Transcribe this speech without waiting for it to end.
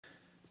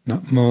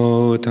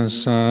Namo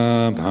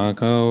tassa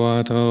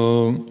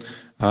bhagavato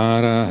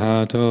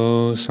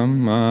arahato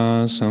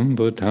samma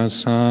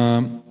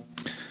sambuddhassa.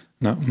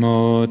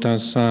 Namo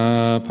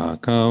tassa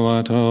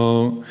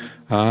bhagavato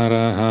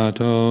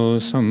arahato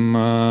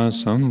samma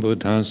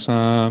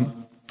sambuddhassa.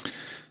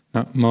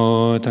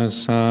 Namo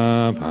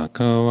tassa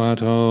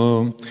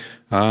bhagavato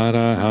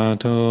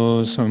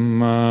arahato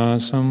samma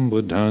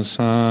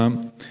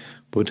sambuddhassa.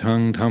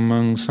 Buddhang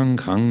dhammang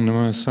sanghang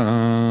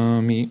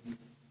namasami.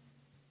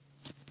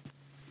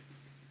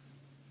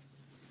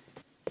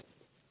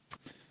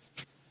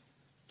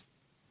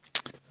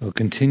 Well,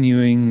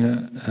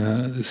 continuing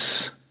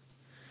this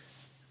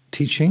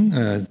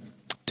teaching,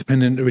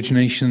 Dependent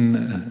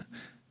Origination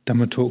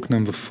Dhamma Talk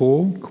number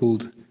 4,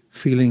 called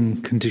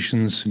Feeling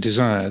Conditions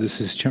Desire.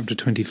 This is chapter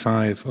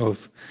 25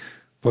 of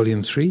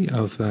volume 3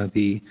 of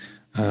the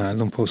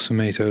Luang Por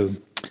Sumedho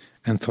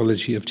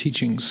Anthology of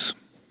Teachings.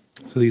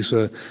 So these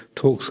were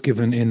talks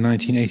given in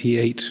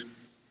 1988.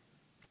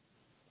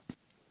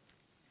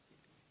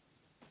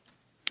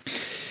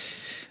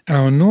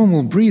 Our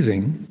normal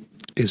breathing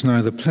is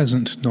neither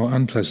pleasant nor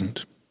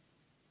unpleasant.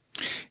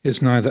 It's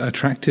neither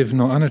attractive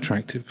nor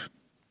unattractive.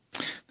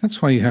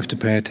 That's why you have to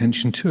pay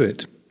attention to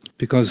it,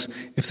 because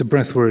if the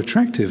breath were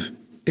attractive,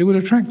 it would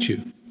attract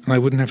you, and I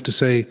wouldn't have to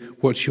say,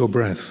 "Watch your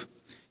breath."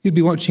 You'd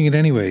be watching it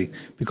anyway,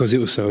 because it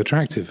was so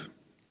attractive.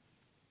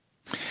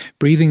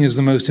 Breathing is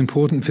the most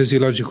important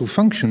physiological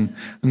function,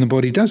 and the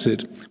body does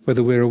it,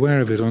 whether we're aware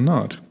of it or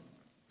not.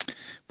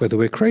 Whether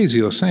we're crazy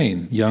or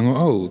sane, young or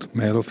old,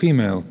 male or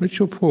female,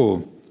 rich or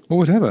poor, or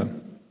whatever.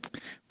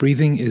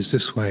 Breathing is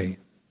this way.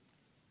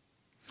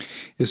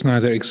 It's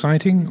neither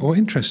exciting or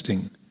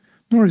interesting,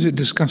 nor is it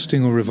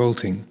disgusting or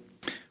revolting.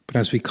 But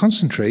as we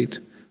concentrate,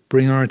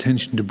 bring our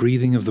attention to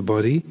breathing of the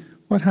body,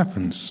 what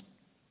happens?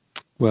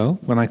 Well,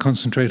 when I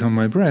concentrate on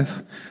my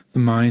breath, the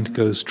mind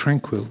goes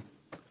tranquil.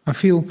 I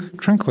feel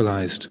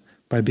tranquilized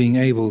by being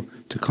able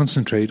to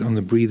concentrate on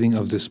the breathing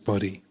of this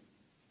body.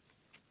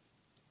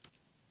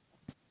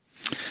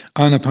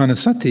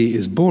 Anapanasati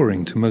is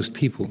boring to most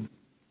people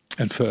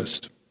at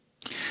first.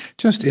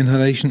 Just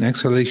inhalation,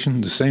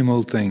 exhalation, the same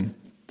old thing.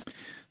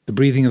 The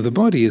breathing of the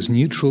body is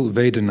neutral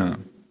Vedana.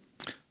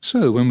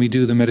 So when we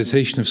do the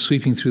meditation of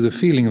sweeping through the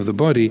feeling of the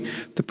body,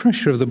 the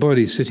pressure of the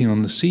body sitting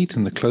on the seat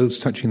and the clothes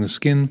touching the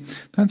skin,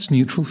 that's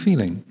neutral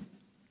feeling.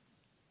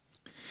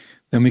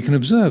 Then we can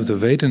observe the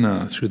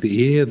Vedana through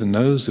the ear, the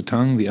nose, the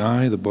tongue, the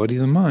eye, the body,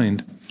 the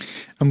mind,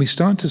 and we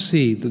start to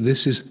see that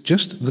this is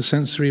just the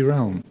sensory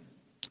realm,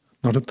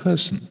 not a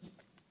person,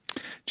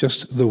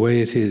 just the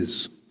way it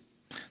is.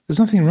 There's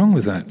nothing wrong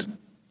with that,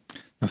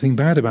 nothing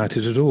bad about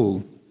it at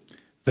all.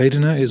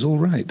 Vedana is all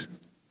right.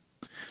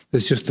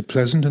 There's just the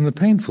pleasant and the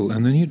painful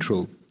and the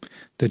neutral.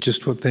 They're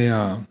just what they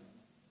are.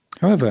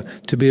 However,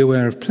 to be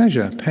aware of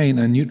pleasure, pain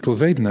and neutral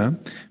Vedana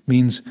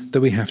means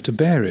that we have to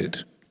bear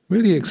it,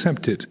 really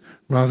accept it,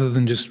 rather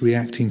than just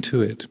reacting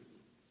to it.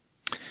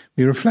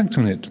 We reflect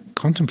on it,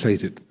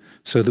 contemplate it,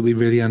 so that we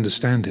really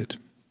understand it.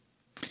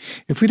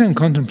 If we don't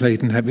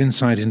contemplate and have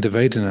insight into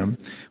Vedana,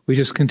 we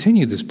just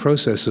continue this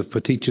process of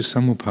paticca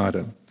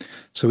samuppada.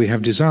 So we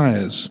have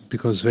desires,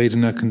 because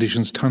Vedana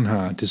conditions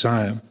tanha,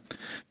 desire.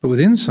 But with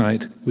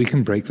insight, we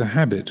can break the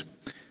habit.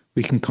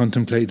 We can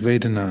contemplate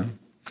Vedana.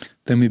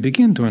 Then we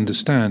begin to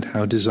understand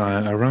how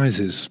desire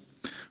arises,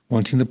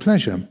 wanting the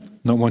pleasure,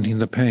 not wanting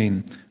the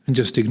pain, and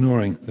just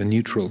ignoring the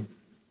neutral.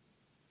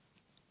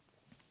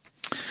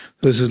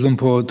 This is Luang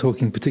Por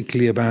talking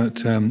particularly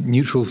about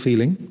neutral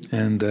feeling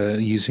and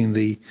using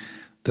the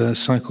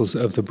cycles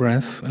of the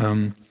breath.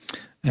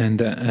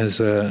 And as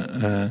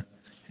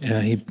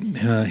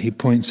he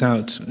points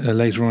out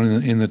later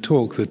on in the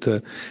talk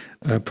that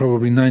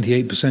probably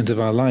 98%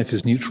 of our life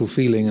is neutral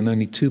feeling and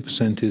only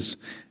 2%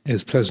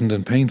 is pleasant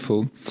and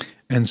painful.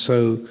 And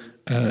so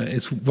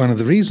it's one of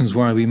the reasons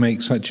why we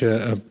make such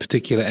a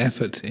particular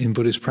effort in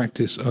Buddhist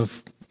practice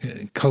of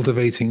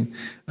cultivating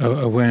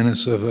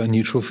awareness of a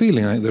neutral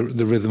feeling, like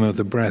the rhythm of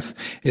the breath.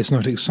 It's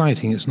not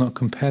exciting, it's not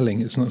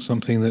compelling, it's not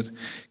something that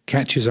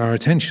catches our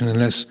attention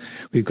unless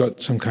we've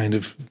got some kind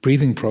of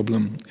breathing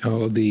problem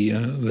or the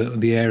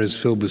air is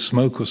filled with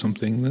smoke or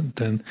something,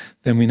 then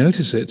we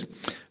notice it.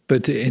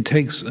 But it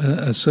takes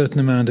a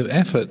certain amount of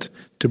effort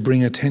to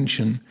bring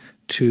attention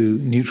to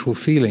neutral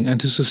feeling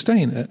and to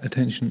sustain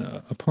attention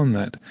upon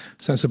that.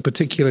 So that's a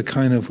particular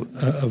kind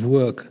of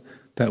work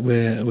that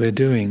we're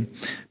doing,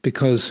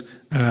 because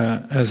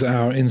as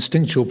our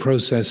instinctual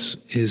process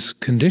is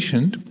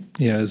conditioned,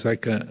 it's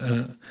like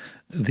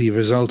the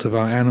result of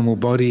our animal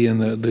body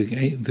and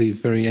the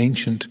very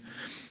ancient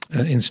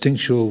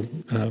instinctual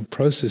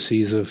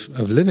processes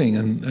of living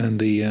and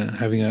the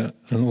having an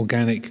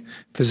organic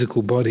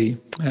physical body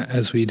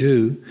as we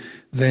do,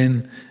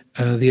 then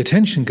the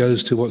attention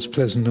goes to what's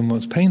pleasant and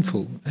what's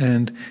painful.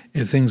 And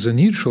if things are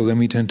neutral, then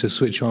we tend to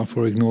switch off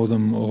or ignore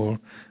them or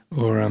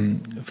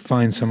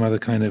find some other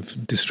kind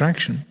of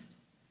distraction.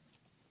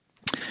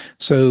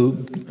 So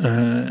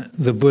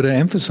the Buddha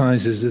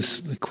emphasizes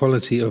this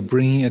quality of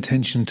bringing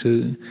attention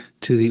to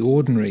the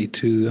ordinary,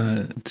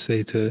 to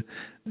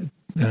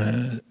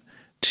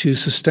to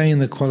sustain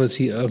the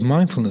quality of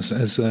mindfulness,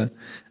 as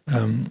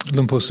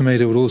Lumpur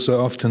Sumedho would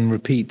also often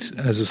repeat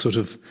as a sort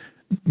of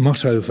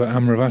motto for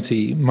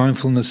Amaravati: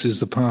 mindfulness is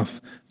the path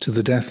to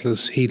the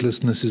deathless,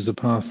 heedlessness is the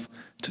path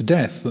to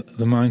death.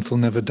 The mindful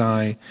never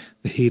die,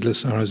 the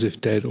heedless are as if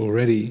dead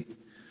already.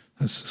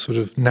 That's the sort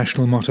of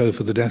national motto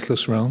for the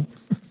deathless realm.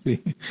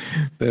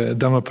 The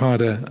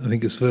Dhammapada, I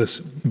think it's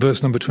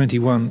verse number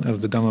 21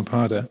 of the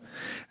Dhammapada.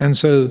 And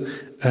so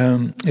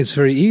it's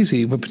very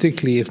easy, but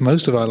particularly if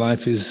most of our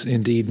life is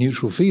indeed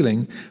neutral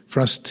feeling, for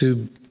us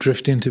to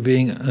drift into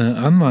being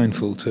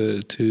unmindful,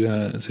 to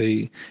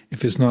say,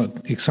 if it's not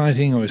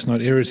exciting or it's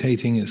not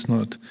irritating, it's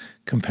not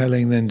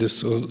compelling, then just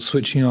sort of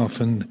switching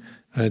off and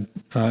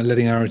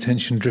letting our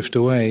attention drift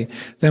away,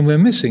 then we're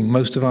missing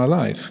most of our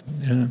life.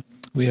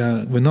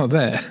 We're not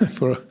there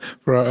for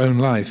our own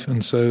life,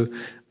 and so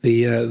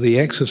the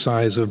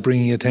exercise of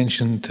bringing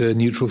attention to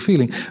neutral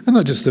feeling, and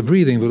not just the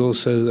breathing, but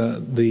also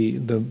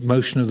the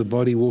motion of the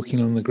body walking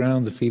on the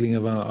ground, the feeling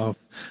of our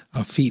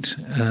feet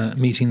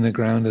meeting the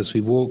ground as we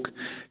walk,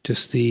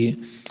 just the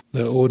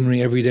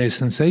ordinary everyday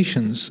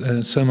sensations.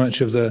 So much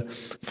of the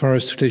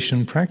forest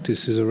tradition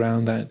practice is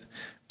around that,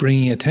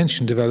 bringing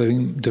attention,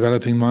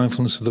 developing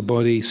mindfulness of the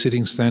body,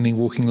 sitting, standing,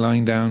 walking,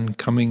 lying down,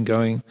 coming,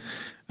 going.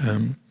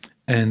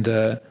 And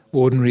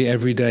ordinary,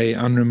 everyday,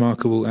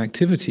 unremarkable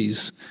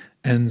activities,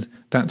 and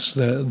that's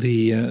in a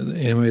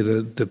way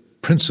the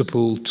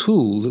principal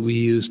tool that we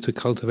use to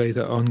cultivate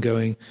our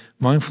ongoing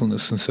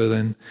mindfulness. And so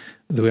then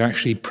we're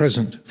actually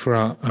present for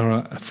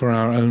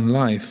our own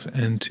life,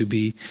 and to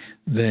be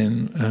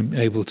then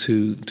able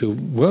to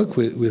work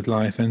with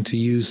life and to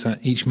use that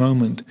each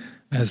moment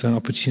as an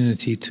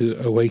opportunity to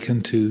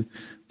awaken to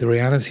the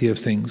reality of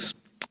things,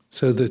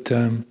 so that.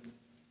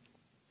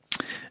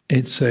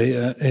 It's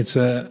a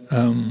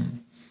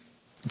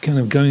kind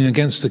of going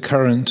against the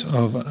current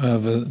of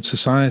a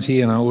society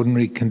and our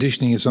ordinary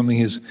conditioning. If something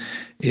is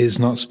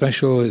not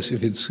special,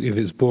 if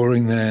it's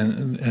boring,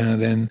 then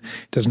it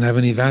doesn't have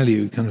any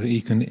value.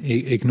 You can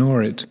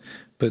ignore it.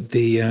 But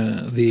the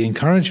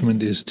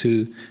encouragement is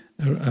to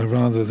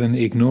rather than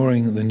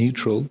ignoring the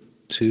neutral,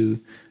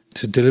 to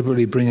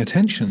deliberately bring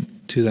attention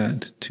to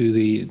that, to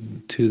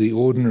the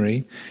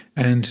ordinary,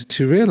 and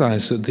to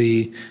realize that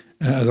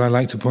as I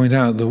like to point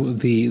out,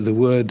 the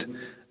word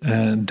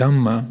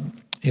Dhamma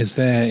is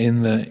there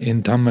in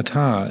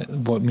Dhammata,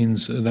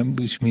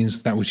 which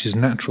means that which is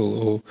natural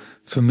or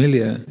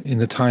familiar. In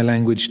the Thai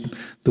language,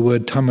 the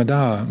word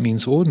Thamada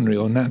means ordinary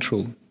or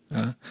natural,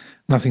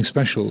 nothing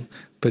special.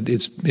 But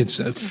it's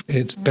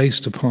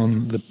based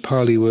upon the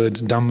Pali word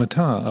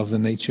Dhammata, of the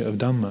nature of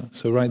Dhamma.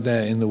 So right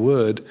there in the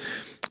word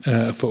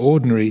for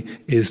ordinary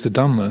is the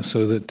Dhamma,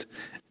 so that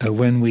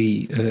when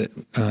we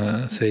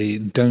say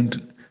don't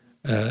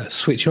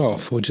switch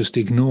off or just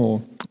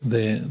ignore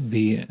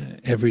the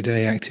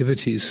everyday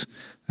activities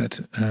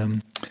that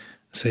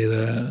say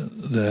the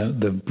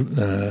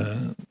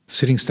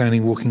sitting,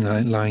 standing, walking,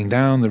 lying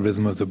down, the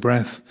rhythm of the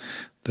breath,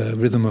 the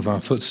rhythm of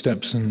our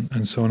footsteps,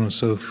 and so on and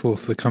so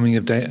forth, the coming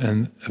of day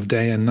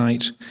and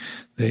night,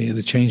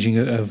 the changing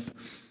of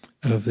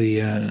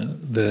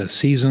the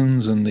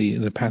seasons and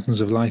the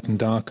patterns of light and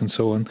dark and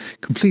so on,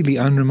 completely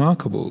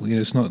unremarkable.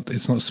 It's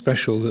not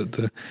special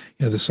that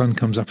the sun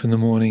comes up in the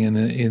morning and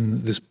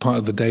in this part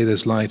of the day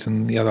there's light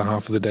and the other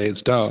half of the day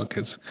it's dark.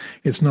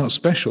 It's not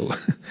special.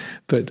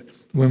 But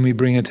when we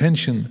bring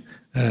attention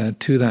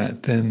to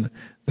that, then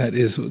that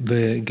is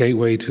the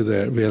gateway to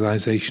the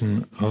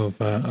realization of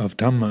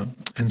Dhamma.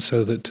 And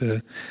so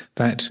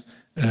that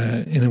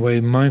in a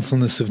way,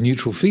 mindfulness of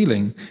neutral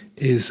feeling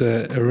is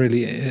a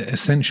really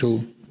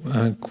essential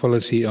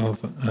quality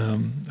of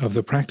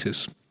the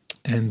practice,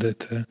 and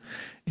that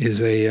is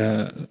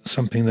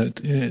something that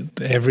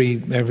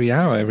every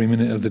hour, every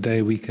minute of the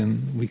day we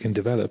can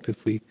develop.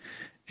 If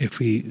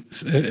we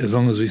as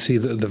long as we see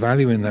the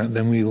value in that,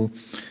 then we will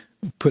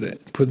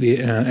put the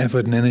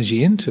effort and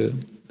energy into,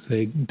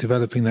 say,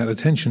 developing that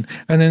attention,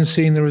 and then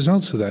seeing the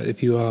results of that.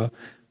 If you're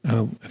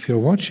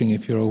watching,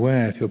 if you're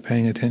aware, if you're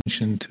paying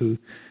attention to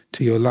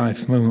your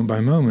life moment by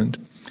moment,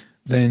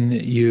 then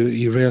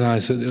you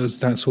realize that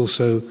that's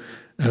also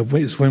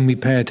it's when we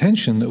pay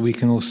attention that we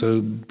can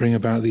also bring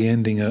about the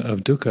ending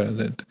of dukkha.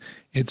 That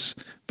it's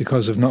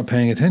because of not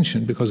paying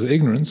attention, because of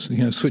ignorance,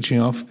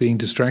 switching off, being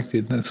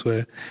distracted. That's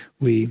where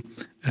we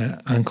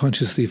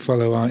unconsciously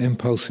follow our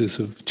impulses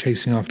of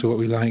chasing after what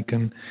we like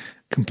and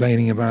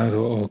complaining about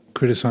or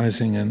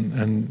criticizing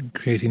and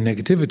creating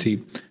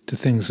negativity to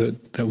things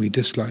that we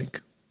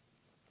dislike.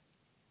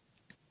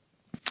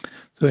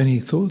 So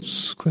any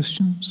thoughts,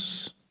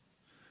 questions?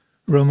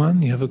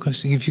 Roman, you have a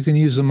question? If you can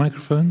use the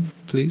microphone,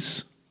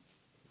 please.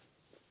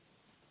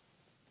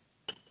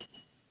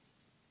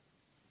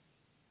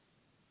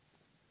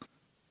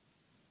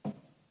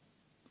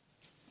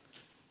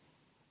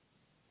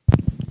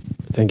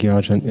 Thank you,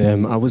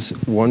 Ajahn. I was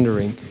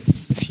wondering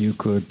if you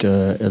could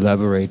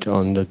elaborate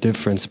on the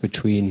difference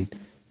between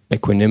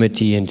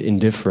equanimity and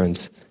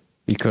indifference,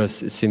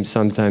 because it seems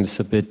sometimes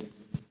a bit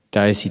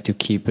dicey to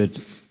keep it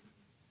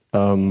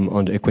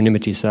on the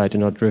equanimity side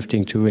and not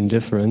drifting to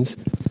indifference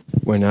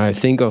when I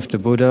think of the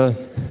Buddha,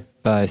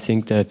 I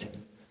think that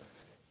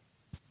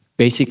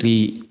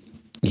basically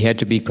he had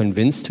to be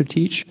convinced to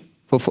teach.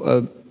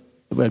 Well,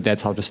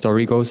 that's how the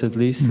story goes, at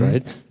least,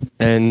 right?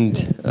 And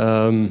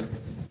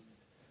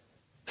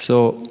so,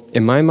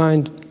 in my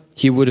mind,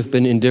 he would have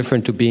been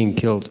indifferent to being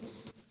killed.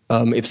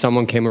 If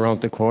someone came around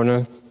the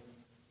corner,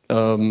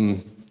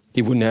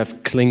 he wouldn't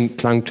have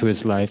clung to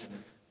his life.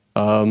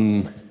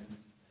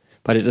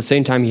 But at the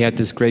same time, he had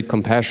this great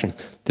compassion,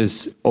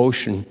 this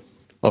ocean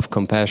of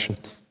compassion.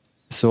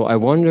 So I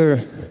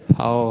wonder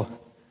how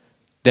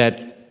that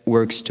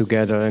works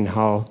together and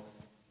how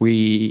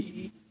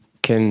we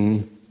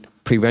can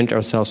prevent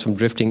ourselves from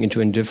drifting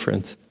into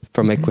indifference,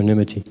 from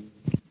equanimity.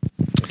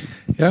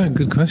 Yeah,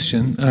 good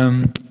question.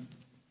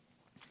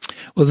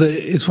 Well,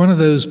 it's one of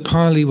those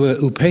Pali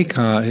words.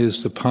 Upekkha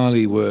is the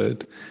Pali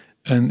word,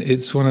 and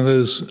it's one of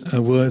those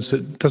words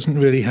that doesn't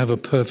really have a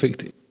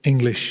perfect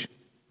English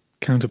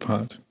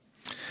counterpart.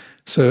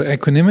 So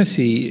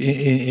equanimity,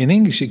 in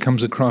English, it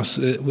comes across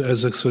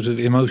as a sort of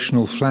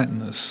emotional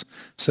flatness.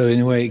 So in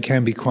a way, it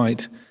can be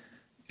quite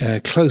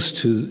close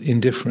to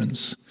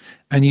indifference.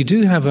 And you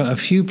do have a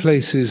few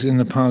places in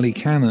the Pali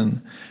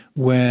Canon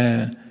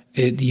where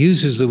it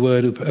uses the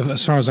word,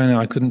 as far as I know,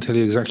 I couldn't tell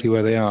you exactly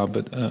where they are,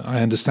 but I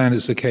understand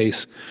it's the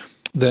case,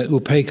 that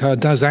upekkha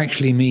does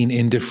actually mean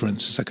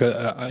indifference. It's like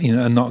a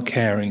not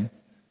caring.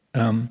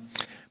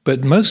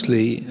 But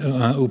mostly,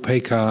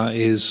 upekkha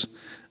is,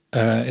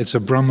 it's a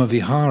Brahma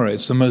Vihara.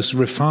 It's the most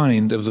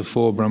refined of the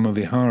 4 Brahma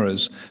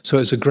Viharas. So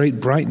it's a great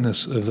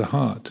brightness of the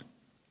heart.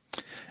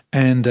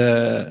 And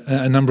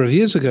a number of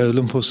years ago,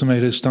 Luang Por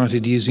Sumedho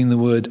started using the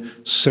word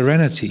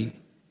serenity.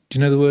 Do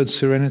you know the word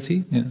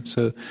serenity? Yeah.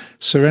 So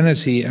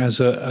serenity as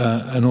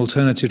an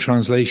alternative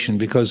translation,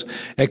 because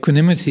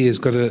equanimity has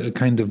got a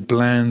kind of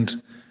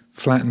bland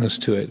flatness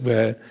to it,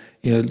 where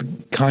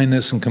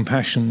kindness and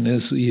compassion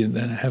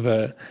have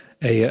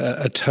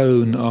a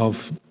tone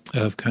of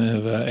kind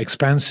of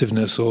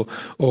expansiveness or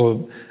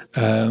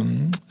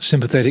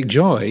sympathetic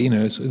joy.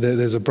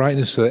 There's a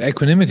brightness to it.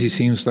 Equanimity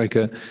seems like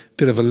a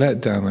bit of a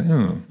letdown. Like,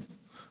 oh.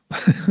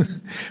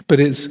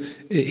 But it's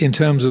in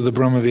terms of the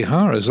Brahma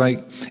Viharas,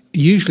 like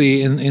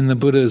usually in the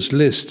Buddha's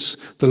lists,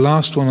 the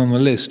last one on the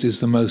list is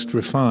the most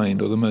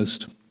refined or the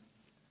most,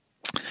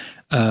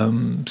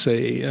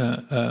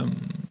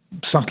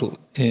 subtle.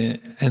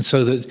 And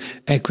so that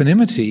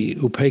equanimity,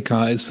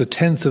 upekkha, is the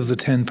 10th of the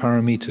 10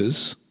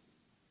 paramitas.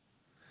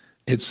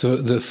 It's the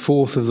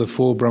 4th of the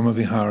 4 Brahma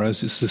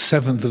Viharas. It's the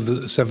 7th of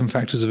the 7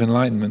 factors of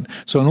enlightenment.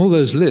 So on all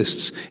those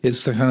lists,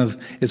 it's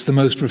the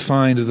most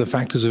refined of the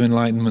factors of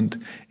enlightenment.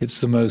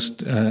 It's the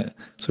most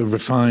sort of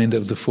refined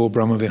of the 4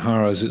 Brahma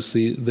Viharas. It's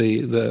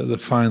the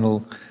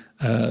final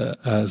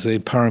the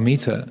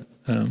paramita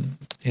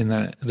in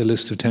the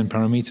list of 10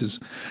 paramitas.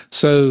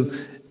 So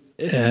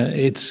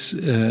it's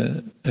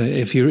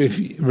if you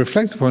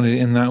reflect upon it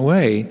in that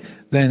way,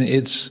 then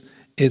it's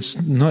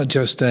not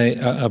just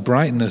a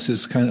brightness,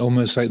 it's kind of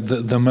almost like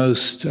the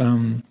most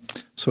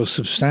sort of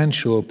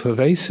substantial,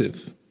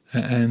 pervasive,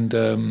 and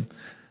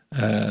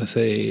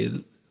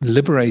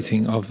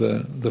liberating of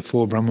the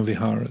 4 Brahma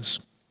Viharas.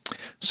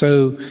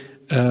 So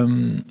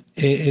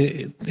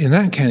in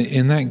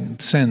that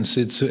sense,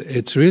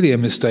 it's really a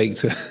mistake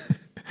to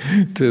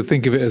to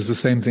think of it as the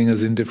same thing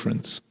as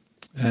indifference.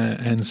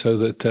 And so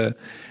that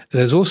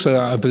there's also,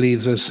 I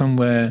believe, there's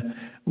somewhere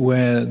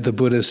where the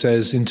Buddha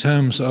says, in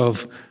terms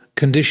of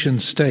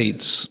conditioned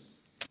states,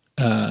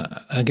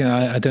 again,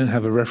 I don't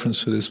have a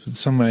reference for this, but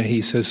somewhere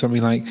he says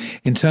something like,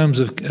 in terms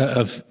of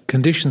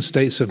conditioned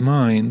states of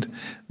mind,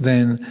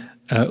 then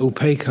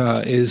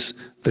upekkha is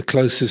the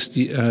closest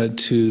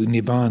to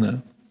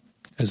nibbana.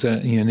 As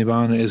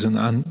nibbana is an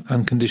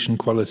unconditioned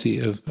quality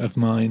of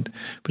mind.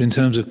 But in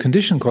terms of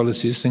conditioned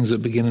qualities, things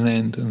that begin and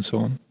end and so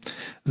on,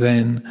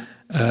 then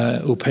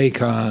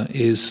upekkha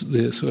is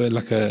sort of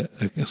like a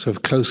sort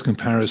of close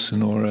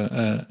comparison, or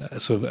a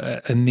sort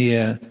of a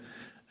near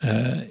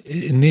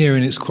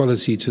in its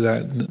quality to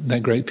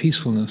that great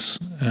peacefulness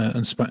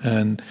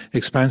and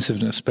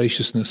expansiveness,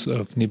 spaciousness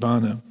of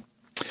nibbana.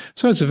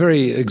 So it's a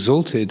very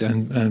exalted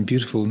and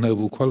beautiful,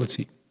 noble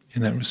quality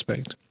in that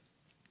respect.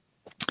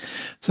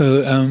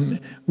 So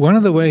one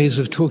of the ways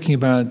of talking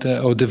about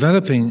or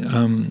developing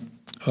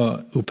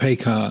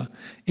upekkha,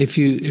 if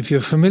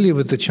you're familiar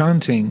with the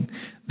chanting,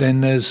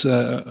 then there's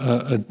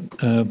a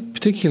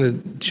particular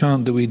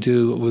chant that we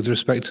do with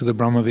respect to the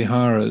Brahma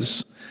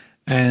Viharas,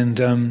 and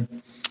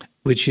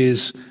which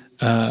is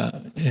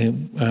ahang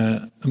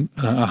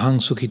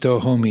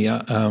sukhito homi,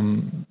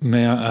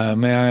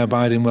 may I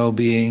abide in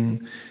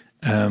well-being,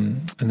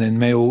 and then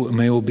may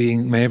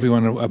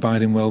everyone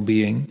abide in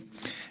well-being.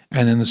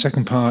 And then the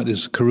second part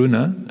is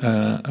karuna,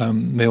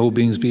 may all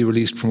beings be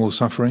released from all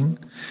suffering.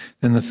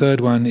 Then the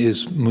third one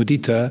is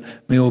mudita,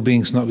 may all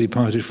beings not be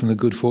parted from the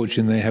good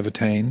fortune they have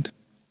attained.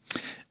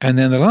 And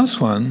then the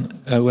last one,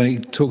 when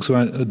it talks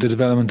about the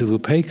development of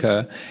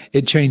upekkha,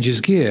 it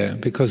changes gear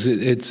because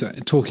it's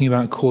talking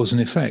about cause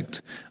and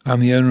effect. I'm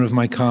the owner of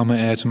my karma,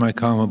 heir to my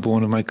karma,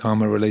 born of my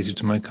karma, related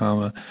to my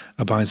karma,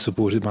 abide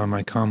supported by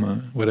my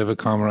karma. Whatever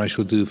karma I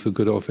shall do for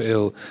good or for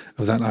ill,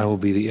 of that I will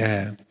be the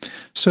heir.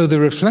 So the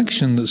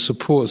reflection that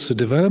supports the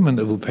development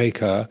of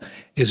upekkha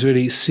is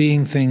really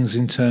seeing things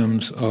in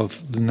terms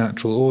of the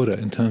natural order,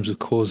 in terms of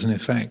cause and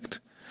effect.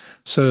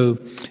 So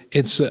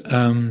it's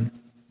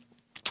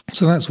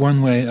so that's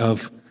one way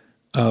of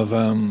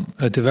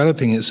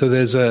developing it. So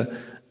there's an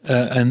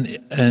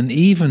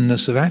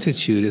evenness of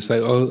attitude. It's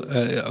like,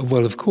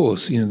 well, of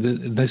course,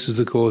 this is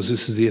the cause,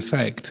 this is the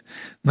effect.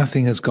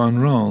 Nothing has gone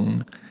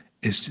wrong.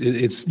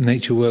 It's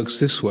nature works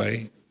this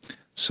way.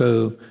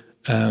 So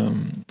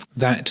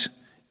that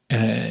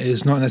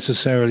is not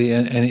necessarily,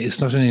 and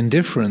it's not an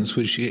indifference,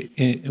 which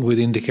it would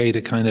indicate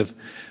a kind of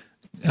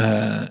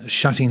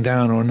shutting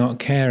down or not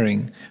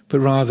caring, but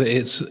rather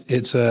it's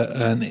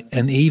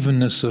an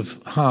evenness of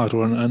heart,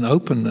 or an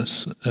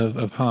openness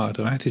of heart,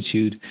 of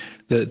attitude,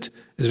 that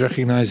is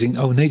recognizing,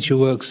 nature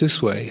works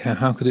this way,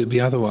 how could it be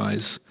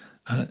otherwise?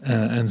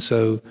 And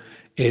so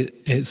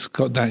it's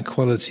got that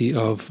quality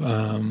of,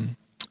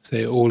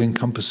 say,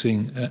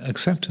 all-encompassing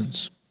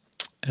acceptance.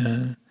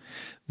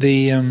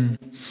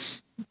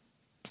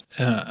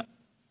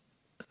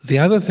 The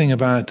other thing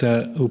about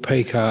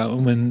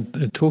upekkha, when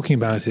talking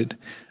about it,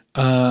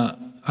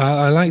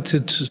 I like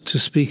to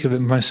speak of it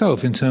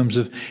myself in terms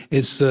of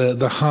it's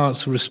the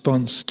heart's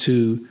response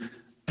to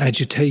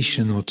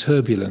agitation or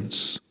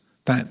turbulence.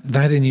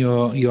 That in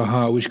your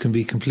heart, which can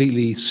be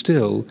completely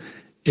still,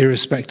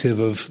 irrespective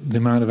of the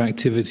amount of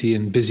activity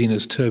and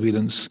busyness,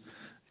 turbulence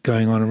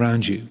going on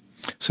around you.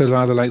 So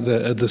rather like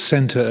the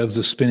center of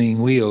the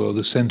spinning wheel, or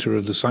the center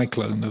of the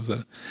cyclone, of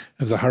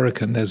the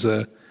hurricane, there's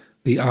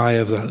the eye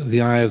of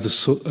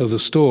the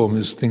storm,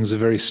 is things are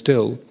very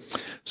still.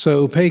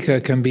 So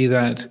upekkha can be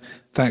that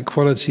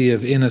quality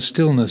of inner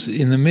stillness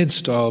in the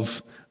midst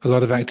of a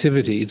lot of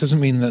activity. It doesn't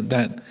mean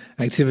that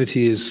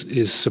activity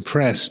is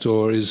suppressed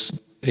or is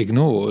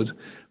ignored,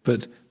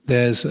 but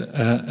there's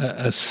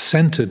a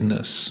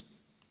centeredness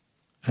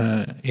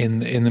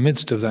in the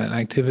midst of that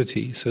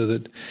activity, so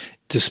that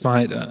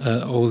despite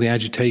all the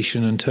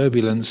agitation and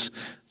turbulence,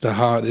 the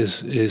heart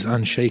is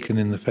unshaken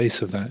in the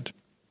face of that.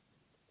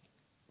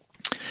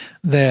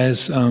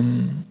 There's a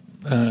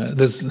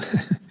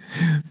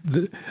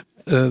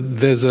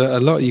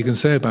lot you can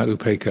say about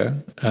upekkha.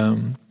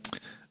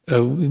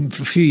 A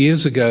few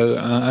years ago,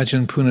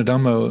 Ajahn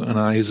Punadhammo and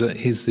I,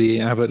 he's the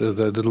abbot of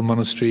the little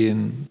monastery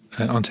in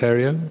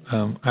Ontario,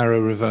 Arrow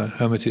River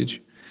Hermitage,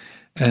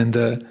 and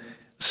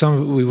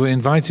we were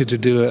invited to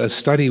do a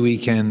study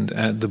weekend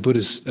at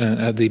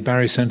the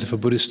Barry Center for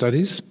Buddhist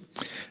Studies.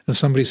 And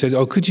somebody said,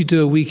 could you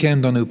do a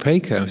weekend on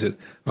upekkha? I said,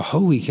 a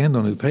whole weekend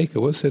on upekkha?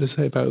 What's there to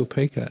say about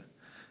upekkha?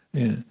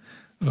 Yeah.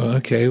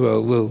 Okay.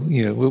 Well,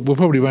 we'll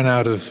probably run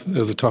out of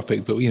the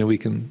topic, but we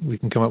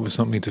can come up with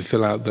something to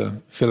fill out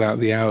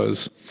the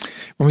hours.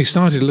 When we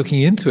started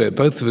looking into it,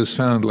 both of us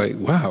found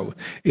wow,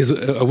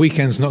 a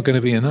weekend's not going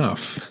to be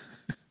enough.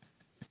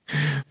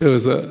 There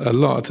was a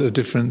lot of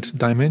different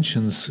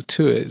dimensions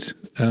to it,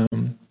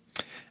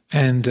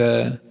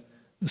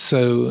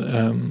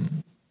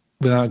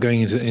 without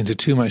going into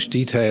too much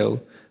detail,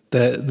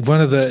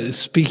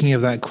 speaking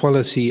of that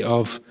quality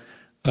of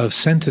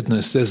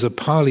centeredness, there's a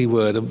Pali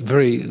word,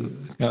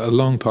 a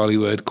long Pali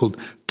word called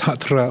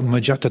tatra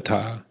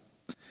majatata,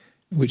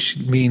 which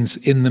means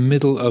in the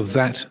middle of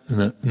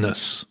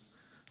thatness.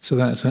 So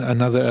that's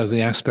another of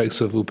the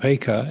aspects of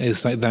upekkha,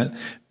 is like that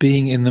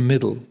being in the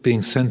middle,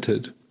 being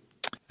centered.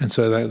 And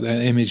so that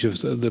image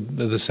of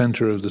the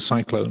center of the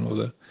cyclone,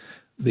 or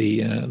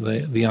the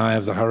eye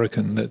of the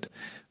hurricane, that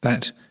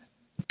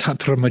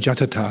tatra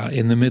majatata,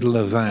 in the middle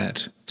of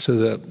that, so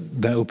that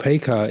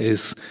upekkha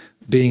is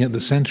being at the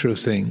center of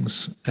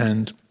things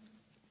and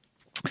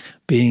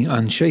being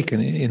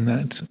unshaken in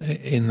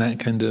that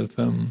kind of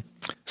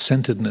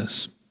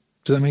centeredness.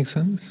 Does that make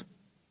sense?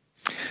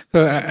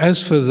 So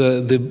as for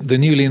the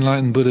newly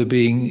enlightened Buddha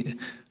being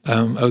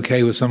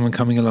okay with someone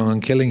coming along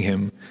and killing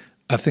him,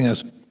 I think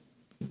that's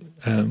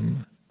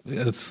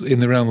in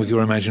the realm of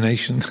your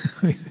imagination.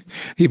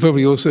 He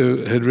probably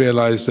also had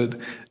realized that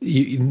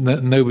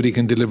nobody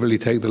can deliberately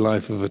take the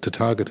life of a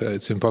Tathagata.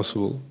 It's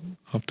impossible.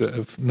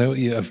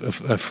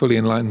 A fully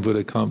enlightened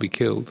Buddha can't be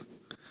killed.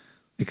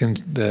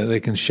 Someone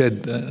can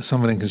shed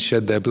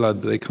their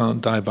blood, but they can't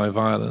die by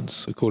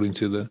violence, according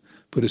to the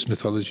Buddhist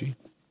mythology.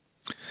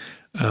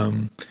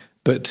 So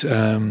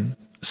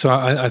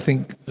I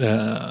think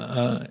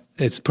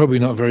it's probably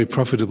not very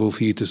profitable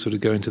for you to sort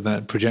of go into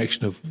that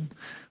projection of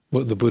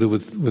what the Buddha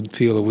would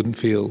feel or wouldn't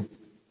feel.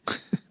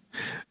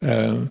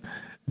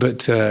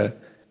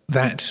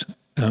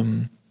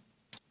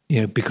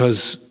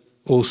 Because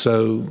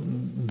also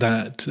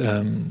that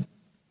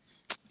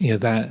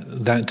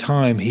that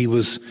time he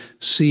was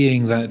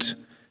seeing that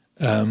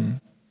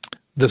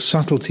the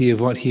subtlety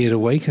of what he had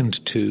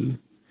awakened to,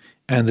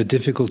 and the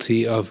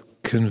difficulty of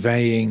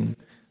conveying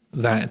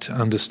that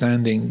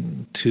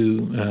understanding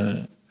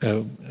to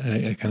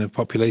a kind of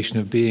population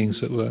of beings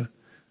that were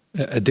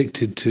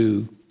addicted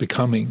to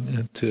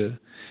becoming, to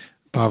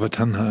bhava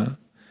tanha,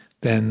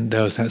 then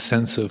there was that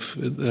sense of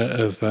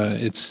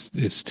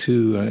it's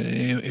too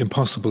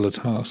impossible a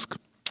task.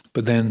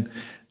 But then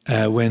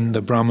when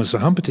the Brahma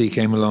Sahampati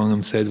came along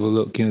and said, well,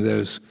 look,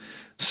 there's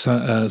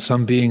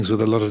some beings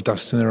with a lot of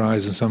dust in their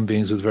eyes and some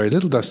beings with very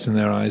little dust in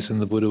their eyes,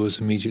 and the Buddha was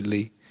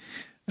immediately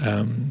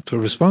sort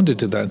of responded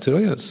to that and said, oh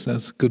yes,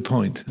 that's a good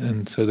point.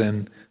 And so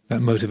then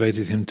that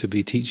motivated him to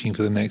be teaching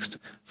for the next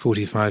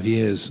 45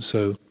 years.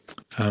 So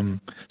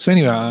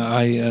anyway,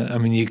 I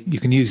mean, you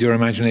can use your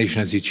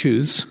imagination as you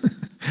choose,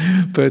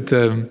 but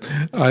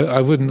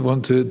I wouldn't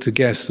want to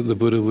guess that the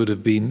Buddha would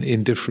have been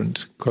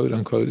indifferent, quote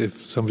unquote,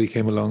 if somebody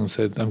came along and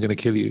said, I'm going to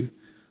kill you.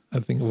 I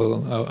think,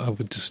 well, I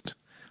would just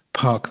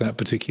park that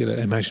particular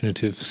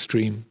imaginative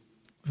stream.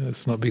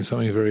 It's not been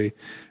something very,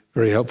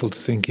 very helpful to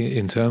think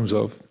in terms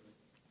of.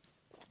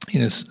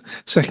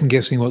 Second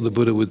guessing what the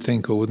Buddha would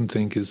think or wouldn't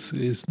think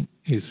is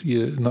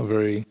not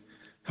very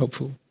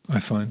helpful, I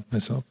find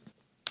myself.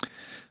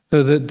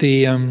 So that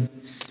the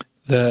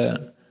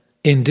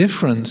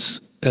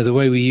indifference, the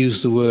way we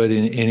use the word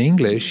in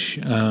English,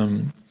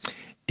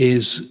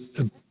 is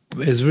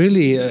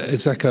really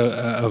it's like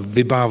a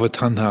vibhava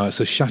tanha. It's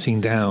a shutting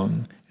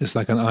down. It's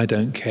like an I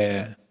don't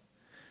care.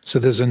 So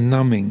there's a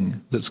numbing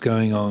that's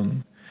going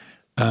on,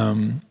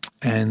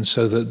 and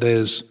so that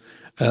there's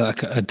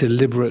like a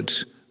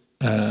deliberate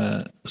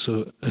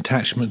sort of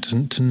attachment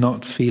to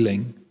not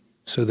feeling.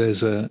 So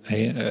there's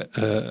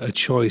a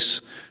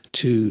choice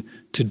to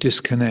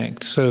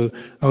disconnect. So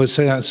I would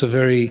say that's a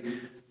very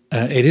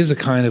it is a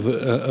kind of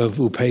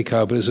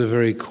upekkha, but it's a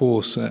very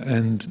coarse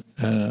and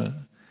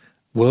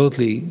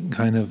worldly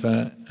kind of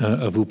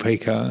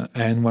upekkha,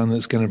 and one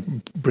that's going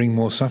to bring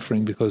more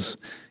suffering, because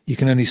you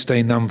can only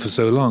stay numb for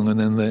so long, and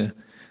then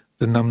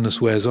the numbness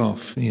wears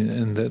off,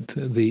 and that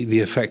the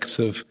effects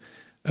of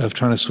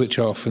trying to switch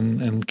off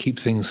and keep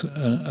things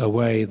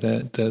away,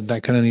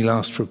 that can only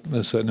last for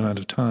a certain amount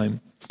of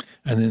time,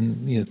 and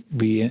then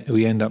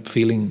we end up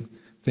feeling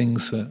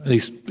things. At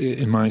least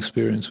in my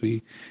experience,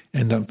 we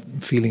end up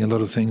feeling a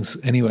lot of things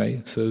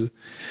anyway. So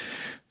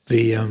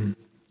the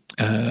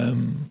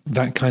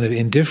that kind of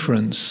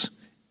indifference,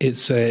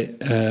 it's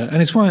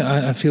and it's why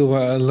I feel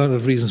a lot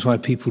of reasons why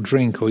people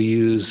drink or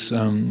use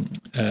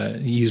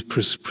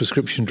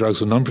prescription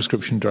drugs or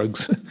non-prescription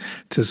drugs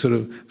to sort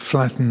of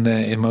flatten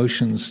their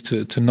emotions,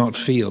 to not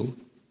feel.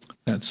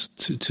 That's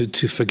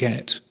to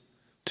forget,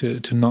 to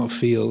not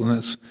feel, and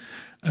that's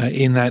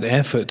in that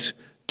effort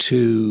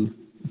to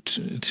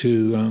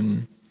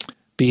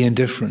be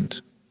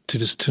indifferent,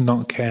 to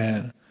not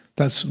care.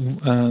 That's a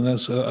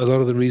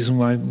lot of the reason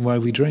why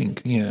we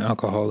drink,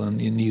 alcohol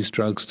and use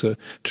drugs to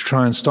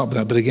try and stop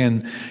that. But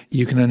again,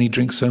 you can only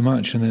drink so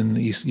much, and then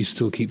you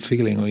still keep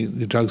feeling. Or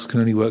the drugs can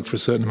only work for a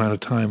certain amount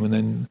of time, and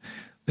then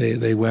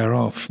they wear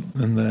off,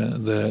 and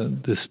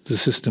the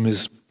system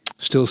is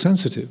still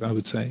sensitive, I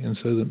would say. And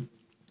so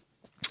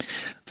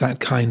that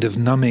kind of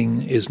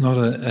numbing is not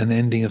an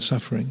ending of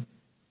suffering.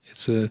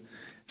 It's a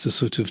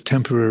sort of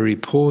temporary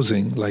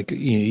pausing, like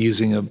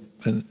using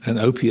an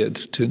opiate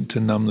to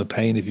numb the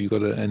pain if you've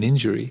got an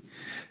injury.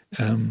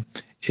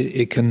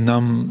 It can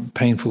numb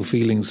painful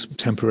feelings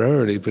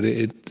temporarily, but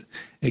it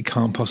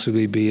can't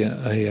possibly be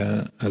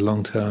a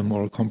long-term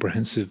or a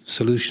comprehensive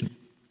solution.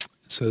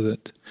 So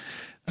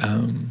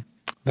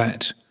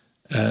that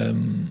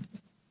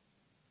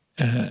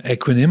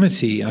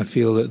equanimity, I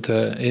feel that,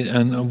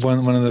 and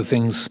one of the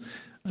things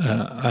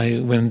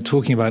when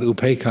talking about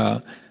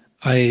upekkha,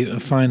 I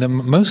find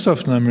most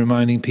often I'm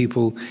reminding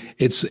people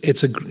it's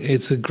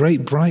a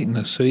great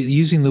brightness. So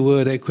using the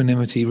word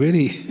equanimity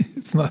really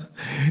it's not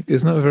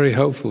very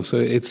helpful. So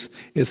it's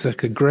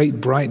like a great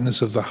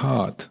brightness of the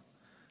heart.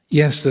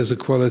 Yes, there's a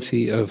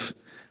quality of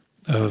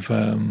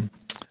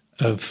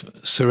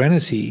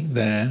serenity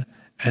there,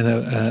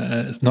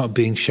 and not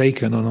being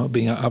shaken or not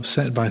being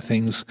upset by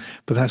things.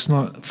 But that's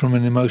not from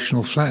an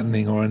emotional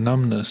flattening or a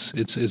numbness.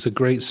 It's a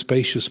great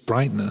spacious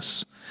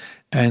brightness.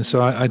 And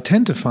so I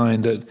tend to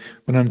find that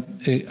when I'm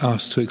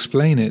asked to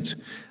explain it,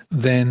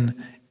 then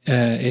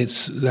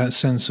it's that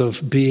sense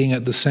of being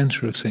at the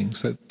center of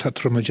things, that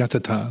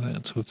tattramajatata,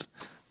 that sort of,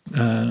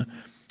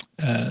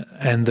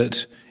 and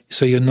that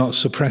so you're not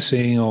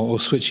suppressing or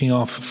switching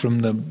off from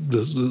the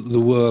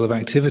whirl of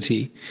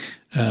activity,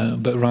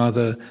 but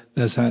rather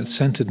there's that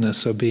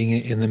centeredness of being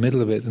in the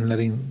middle of it and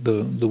letting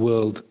the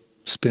world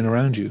spin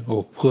around you,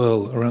 or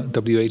whirl around,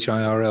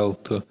 WHIRL,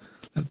 to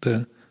let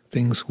the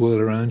things whirl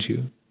around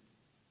you.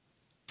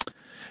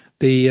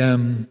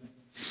 There's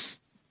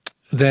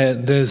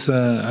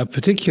a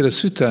particular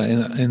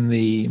sutta in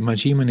the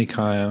Majjhima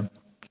Nikaya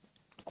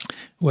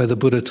where the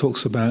Buddha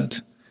talks about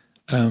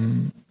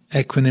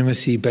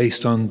equanimity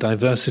based on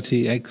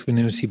diversity,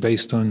 equanimity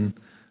based on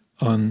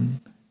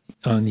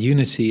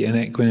unity, and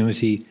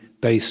equanimity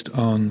based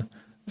on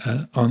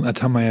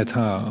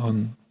atamayata,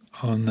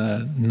 on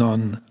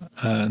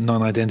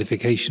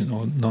non-identification,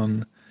 or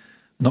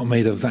not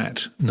made of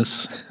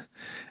thatness.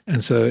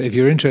 And so if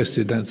you're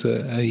interested, that's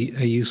a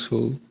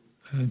useful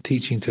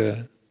teaching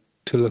to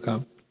look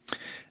up.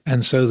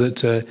 And so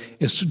that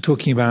it's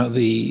talking about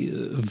the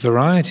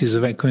varieties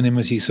of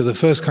equanimity. So the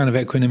first kind of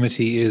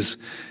equanimity is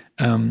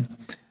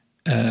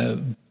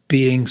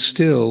being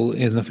still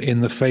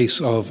in the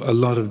face of a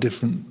lot of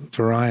different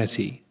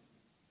variety.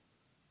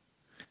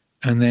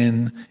 And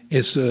then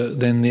it's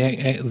then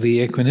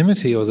the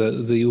equanimity or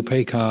the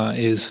upekkha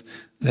is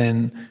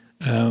then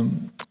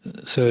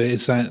so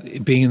it's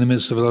that being in the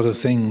midst of a lot of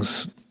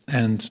things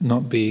and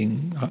not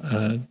being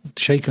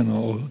shaken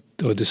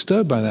or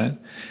disturbed by that.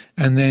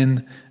 And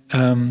then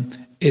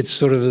it's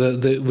sort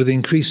of with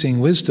increasing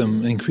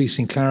wisdom,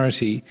 increasing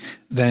clarity,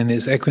 then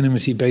it's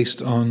equanimity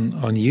based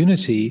on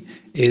unity,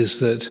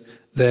 is that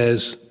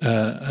there's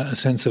a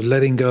sense of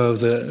letting go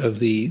of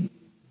the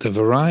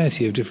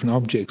variety of different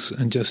objects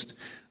and just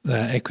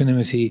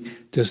equanimity,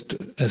 just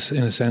as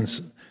in a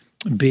sense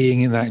being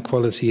in that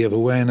quality of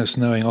awareness,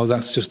 knowing, oh,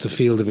 that's just the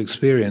field of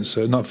experience.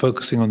 So not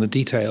focusing on the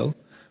detail,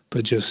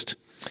 but just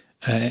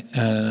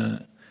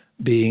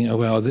being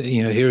aware that,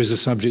 here is the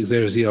subject,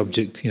 there is the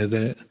object,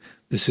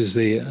 this is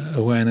the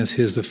awareness,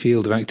 here's the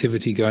field of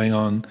activity going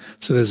on.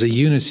 So there's a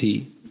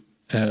unity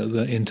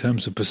in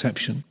terms of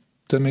perception.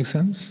 Does that make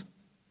sense?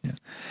 Yeah.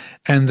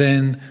 And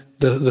then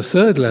the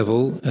third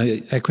level,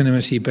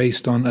 equanimity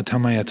based on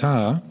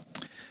atamayata,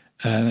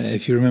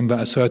 if you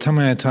remember, so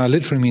atamayata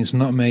literally means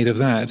not made of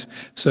that.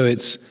 So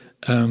it's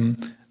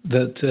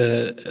that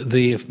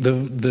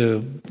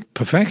the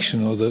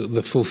perfection or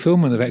the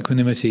fulfillment of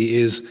equanimity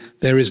is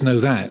there is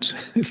no that.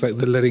 It's like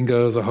the letting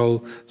go of the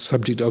whole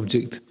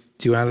subject-object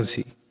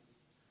duality.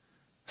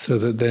 So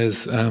that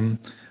there's in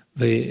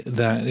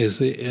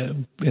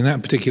that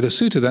particular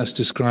sutta that's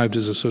described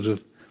as a sort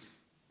of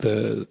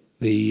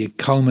the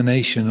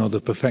culmination or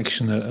the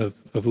perfection of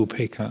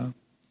upekkha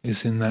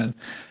is in that.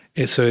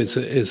 So it's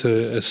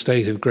a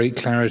state of great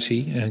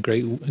clarity and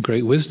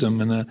great wisdom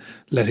and a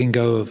letting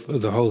go of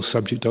the whole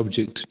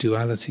subject-object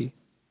duality.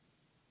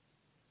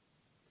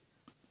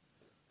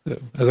 So,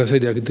 as I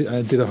said,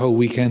 I did a whole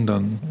weekend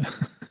on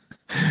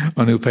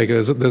on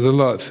upekkha. There's a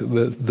lot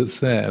that's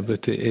there,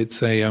 but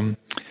it's a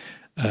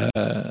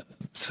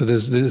so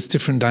there's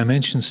different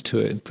dimensions to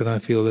it. But I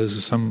feel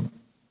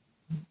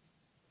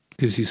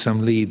gives you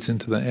some leads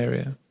into that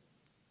area.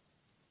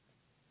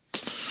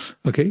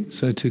 Okay,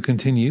 so to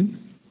continue.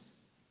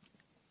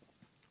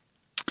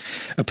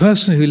 A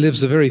person who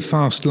lives a very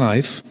fast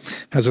life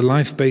has a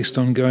life based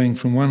on going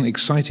from one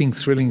exciting,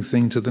 thrilling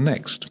thing to the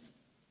next.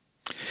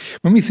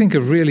 When we think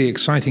of really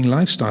exciting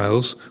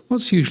lifestyles,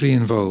 what's usually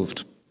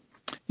involved?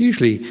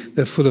 Usually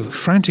they're full of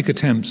frantic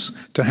attempts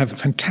to have a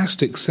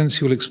fantastic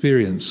sensual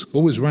experience,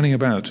 always running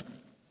about.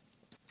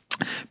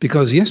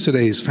 Because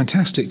yesterday's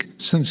fantastic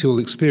sensual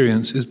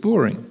experience is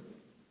boring.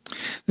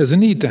 There's a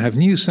need to have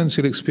new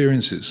sensual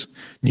experiences,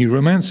 new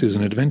romances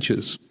and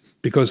adventures,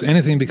 because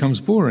anything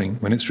becomes boring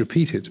when it's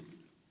repeated.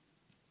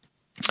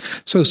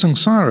 So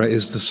samsara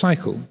is the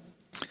cycle,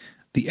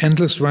 the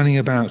endless running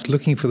about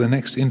looking for the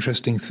next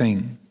interesting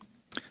thing,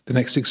 the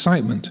next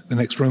excitement, the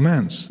next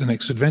romance, the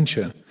next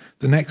adventure,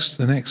 the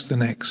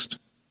next.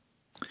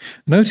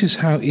 Notice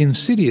how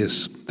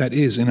insidious that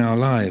is in our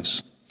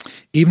lives.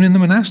 Even in the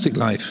monastic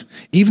life,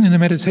 even in a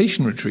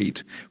meditation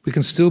retreat, we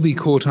can still be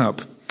caught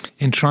up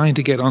in trying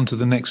to get onto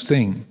the next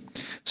thing,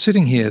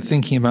 sitting here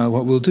thinking about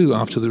what we'll do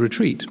after the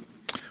retreat,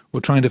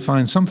 or trying to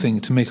find something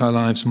to make our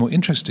lives more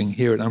interesting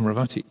here at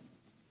Amaravati.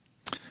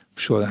 I'm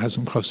sure that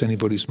hasn't crossed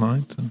anybody's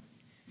mind.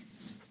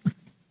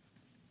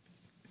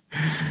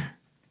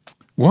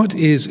 What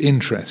is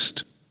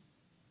interest?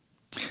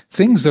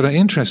 Things that are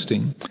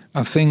interesting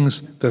are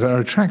things that are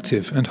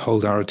attractive and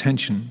hold our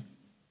attention.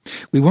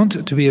 We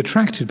want to be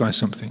attracted by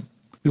something.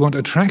 We want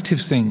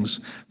attractive things,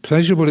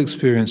 pleasurable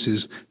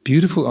experiences,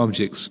 beautiful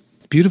objects,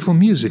 beautiful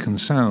music and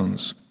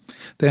sounds.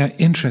 They are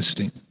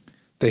interesting.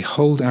 They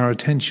hold our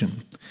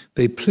attention.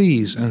 They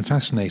please and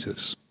fascinate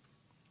us.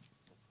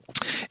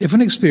 If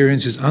an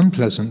experience is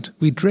unpleasant,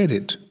 we dread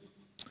it.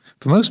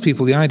 For most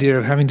people, the idea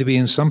of having to be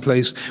in some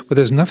place where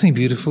there's nothing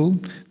beautiful,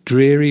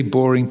 dreary,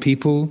 boring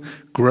people,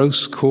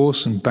 gross,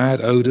 coarse and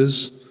bad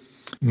odors,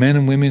 men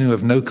and women who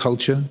have no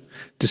culture,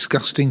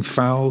 disgusting,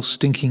 foul,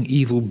 stinking,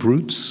 evil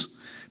brutes,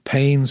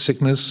 pain,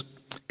 sickness,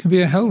 can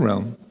be a hell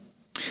realm.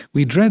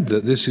 We dread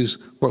that this is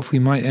what we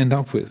might end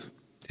up with.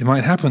 It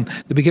might happen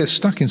that we get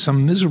stuck in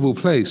some miserable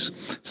place,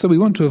 so we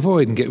want to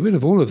avoid and get rid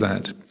of all of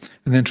that,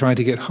 and then try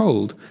to get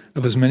hold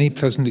of as many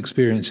pleasant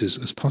experiences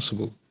as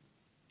possible.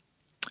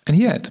 And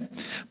yet,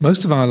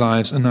 most of our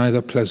lives are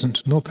neither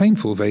pleasant nor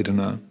painful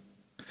Vedana.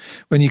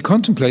 When you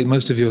contemplate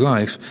most of your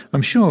life,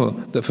 I'm sure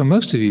that for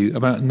most of you,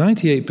 about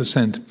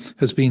 98%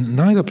 has been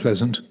neither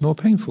pleasant nor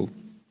painful.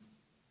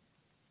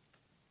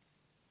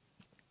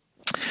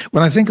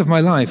 When I think of my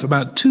life,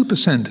 about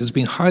 2% has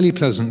been highly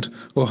pleasant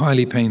or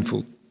highly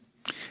painful,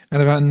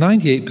 and about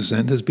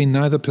 98% has been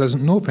neither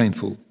pleasant nor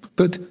painful,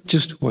 but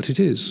just what it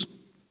is.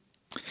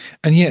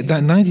 And yet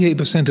that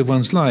 98% of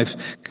one's life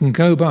can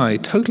go by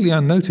totally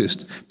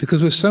unnoticed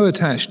because we're so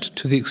attached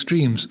to the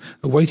extremes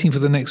of waiting for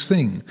the next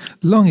thing,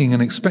 longing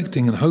and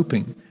expecting and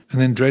hoping,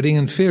 and then dreading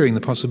and fearing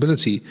the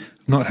possibility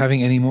of not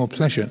having any more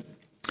pleasure,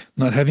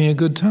 not having a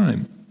good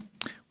time.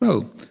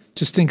 Well,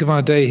 just think of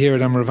our day here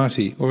at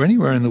Amaravati, or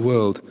anywhere in the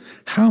world.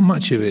 How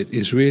much of it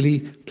is really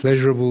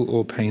pleasurable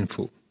or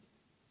painful?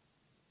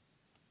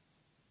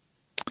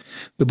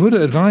 The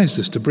Buddha advised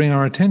us to bring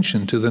our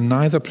attention to the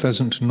neither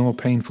pleasant nor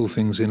painful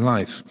things in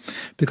life,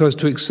 because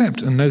to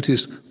accept and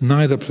notice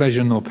neither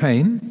pleasure nor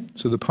pain,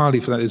 so the Pali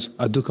for that is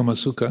adukkama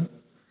sukha,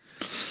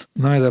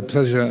 neither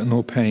pleasure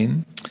nor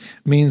pain,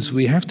 means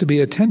we have to be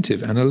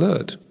attentive and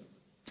alert.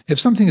 If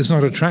something is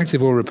not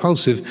attractive or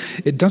repulsive,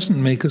 it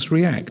doesn't make us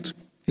react.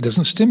 It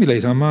doesn't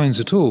stimulate our minds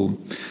at all.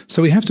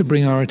 So we have to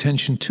bring our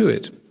attention to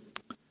it,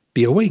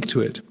 be awake to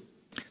it.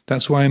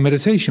 That's why in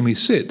meditation we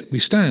sit, we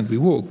stand, we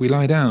walk, we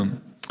lie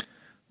down.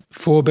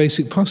 4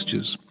 basic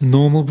postures,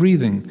 normal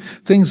breathing,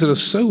 things that are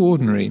so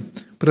ordinary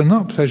but are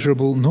not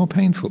pleasurable nor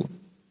painful.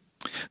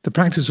 The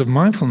practice of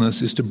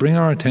mindfulness is to bring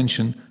our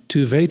attention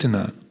to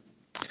Vedana,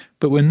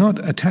 but we're not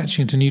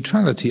attaching to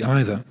neutrality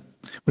either.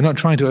 We're not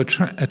trying to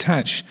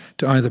attach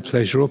to either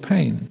pleasure or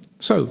pain.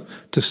 So,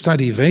 to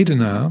study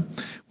Vedana,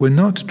 we're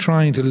not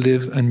trying to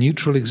live a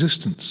neutral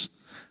existence,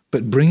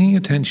 but bringing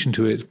attention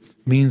to it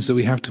means that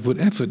we have to put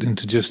effort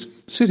into just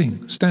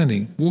sitting,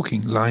 standing,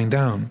 walking, lying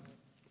down.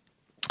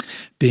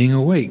 Being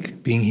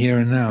awake, being here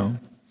and now.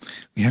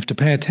 We have to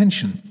pay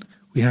attention.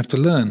 We have to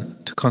learn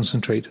to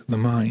concentrate the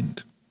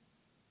mind.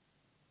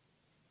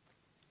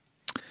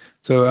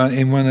 So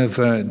in one of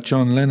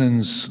John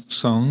Lennon's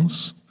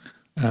songs,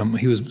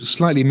 he was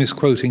slightly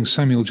misquoting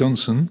Samuel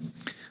Johnson,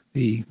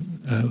 the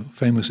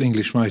famous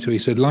English writer. He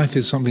said, "Life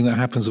is something that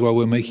happens while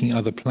we're making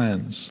other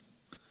plans."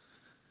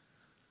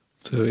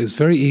 So it's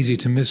very easy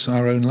to miss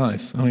our own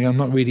life. I mean, I'm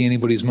not reading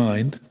anybody's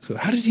mind, so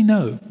how did he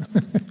know?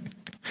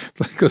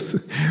 Because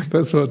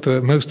that's what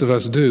most of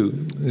us do.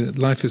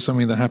 Life is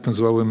something that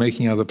happens while we're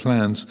making other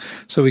plans.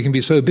 So we can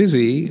be so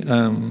busy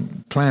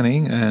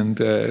planning and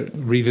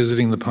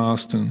revisiting the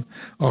past and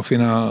off in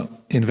our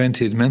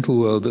invented mental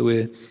world that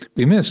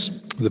we miss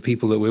the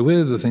people that we're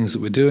with, the things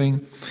that we're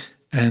doing,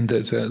 and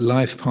that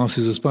life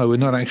passes us by. We're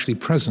not actually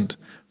present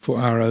for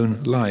our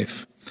own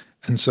life.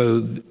 And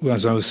so,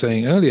 as I was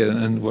saying earlier,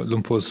 and what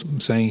Luang Por's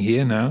saying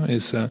here now,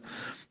 is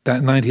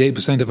that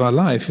 98% of our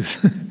life is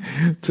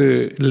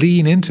to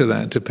lean into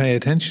that, to pay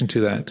attention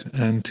to that,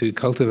 and to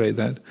cultivate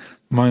that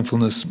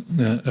mindfulness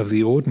of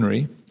the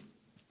ordinary,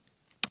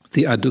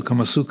 the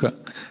adukkama sukha,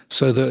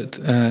 so that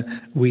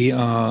we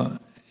are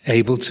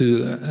able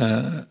to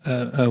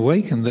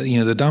awaken that,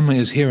 the Dhamma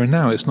is here and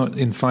now. It's not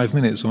in 5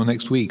 minutes or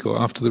next week or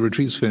after the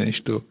retreat's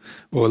finished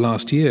or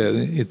last year.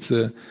 It's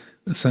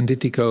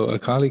Sanditiko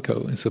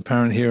Akaliko. It's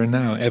apparent here and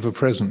now, ever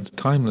present,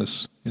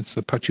 timeless. It's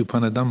the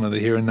Paccuppanna Dhamma, the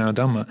here and now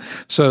Dhamma.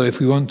 So if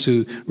we want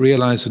to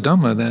realize the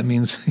Dhamma, that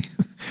means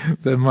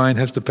the mind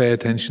has to pay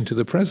attention to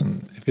the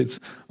present. If it's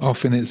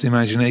off in its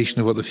imagination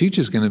of what the future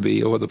is going to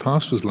be or what the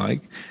past was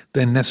like,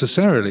 then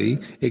necessarily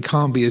it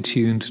can't be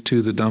attuned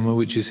to the Dhamma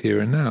which is here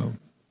and now.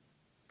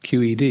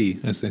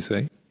 QED, as they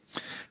say.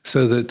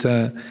 So that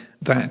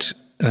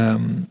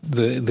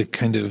the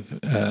kind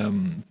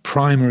of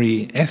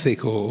primary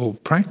ethic or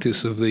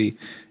practice of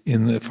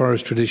in the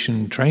forest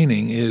tradition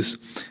training is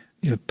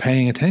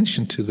paying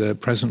attention to the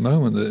present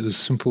moment, the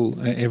simple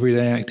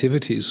everyday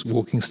activities,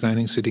 walking,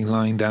 standing, sitting,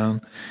 lying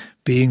down,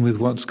 being with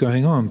what's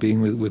going on,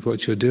 being with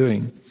what you're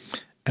doing.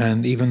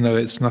 And even though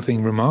it's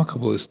nothing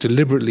remarkable, it's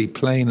deliberately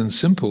plain and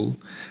simple,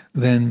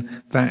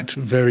 then that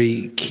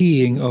very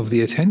keying of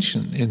the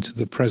attention into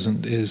the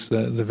present is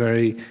the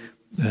very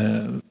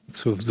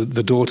sort of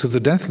the door to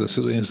the deathless.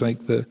 It's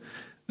like that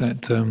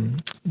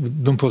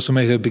Luang Por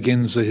Sumedho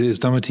begins his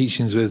Dhamma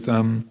teachings with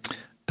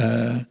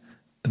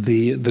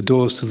the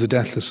doors to the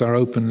deathless are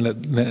open.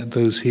 Let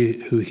those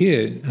who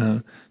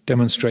hear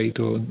demonstrate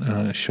or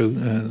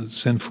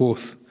send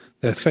forth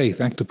their faith,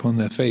 act upon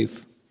their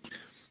faith.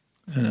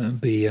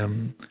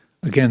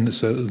 Again,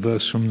 it's a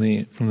verse from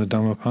the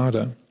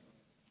Dhammapada.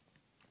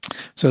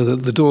 So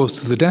that the doors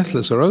to the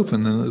deathless are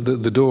open, and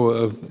the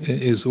door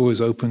is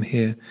always open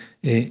here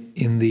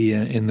in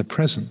the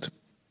present.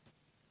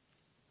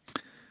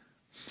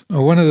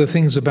 One of the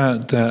things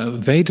about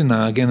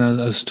Vedana, again, I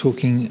was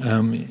talking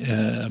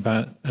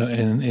about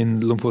in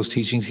Luang Por's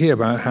teachings here,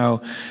 about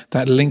how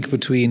that link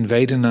between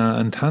Vedana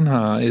and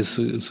Tanha is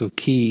a sort of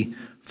key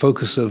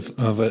focus of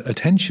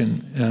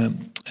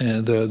attention,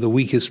 the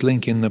weakest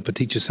link in the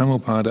Paticca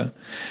Samuppada.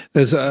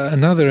 There's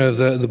another of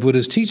the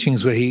Buddha's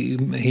teachings where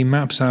he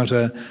maps out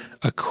a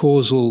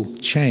causal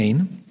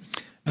chain.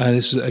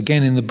 This is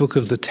again in the Book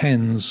of the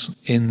Tens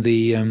in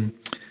the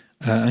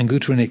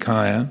Anguttara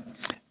Nikaya,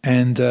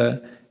 and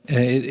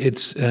it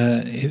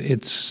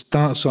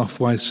starts off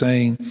by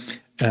saying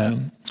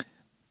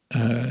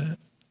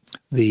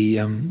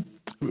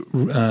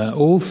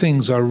all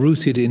things are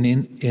rooted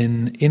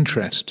in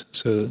interest.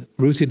 So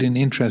rooted in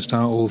interest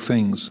are all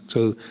things.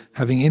 So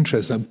having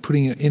interest,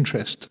 putting your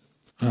interest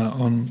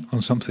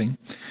on something.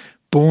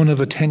 Born of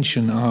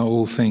attention are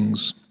all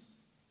things.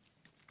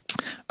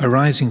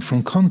 Arising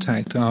from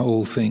contact are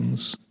all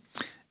things.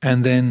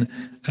 and then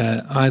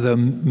either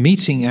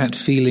meeting at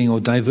feeling or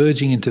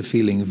diverging into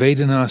feeling.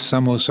 Vedana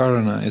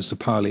samosarana is the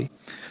Pali.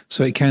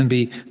 So it can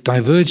be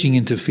diverging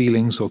into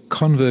feelings or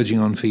converging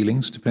on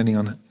feelings, depending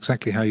on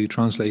exactly how you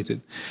translate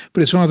it.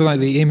 But it's rather like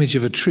the image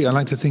of a tree. I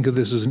like to think of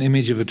this as an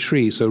image of a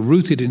tree. So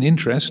rooted in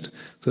interest,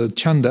 so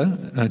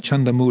chanda,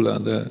 chanda mula,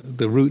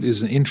 the root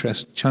is an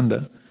interest,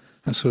 chanda.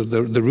 That's sort of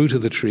the root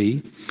of the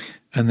tree.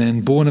 And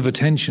then born of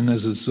attention,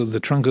 as the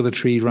trunk of the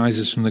tree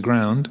rises from the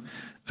ground,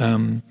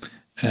 then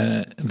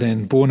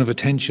born of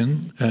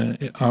attention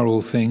are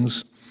all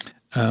things.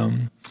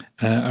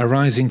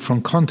 Arising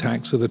from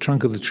contact, so the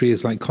trunk of the tree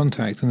is like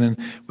contact, and then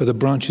where the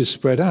branches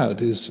spread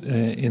out is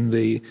in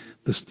the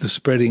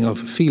spreading of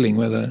feeling,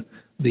 whether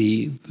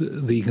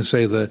you can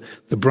say the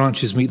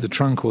branches meet the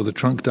trunk or the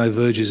trunk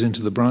diverges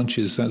into the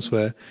branches. That's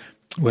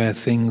where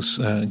things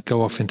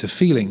go off into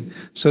feeling.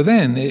 So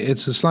then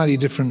it's a slightly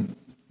different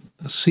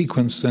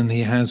sequence than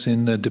he has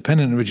in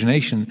dependent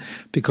origination,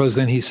 because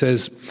then he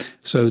says,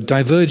 so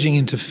diverging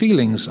into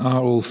feelings are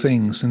all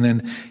things, and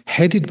then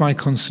headed by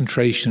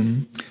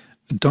concentration,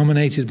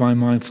 dominated by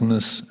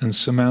mindfulness, and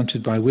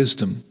surmounted by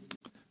wisdom.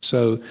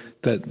 So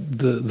that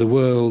the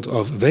world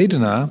of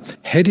Vedana,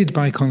 headed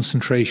by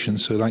concentration,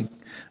 so like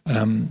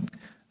when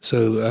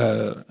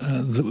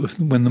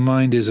the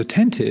mind is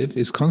attentive,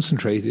 is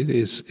concentrated,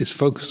 is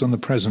focused on the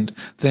present,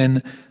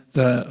 then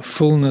the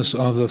fullness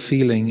of the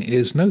feeling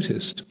is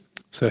noticed.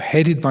 So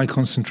headed by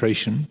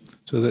concentration,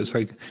 so that's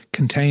like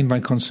contained by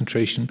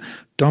concentration,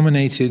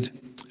 dominated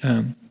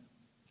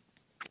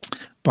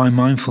by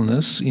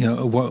mindfulness,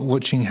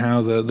 watching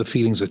how the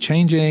feelings are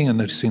changing and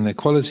noticing their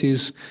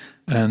qualities,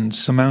 and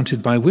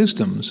surmounted by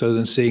wisdom, so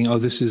then seeing,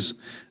 this is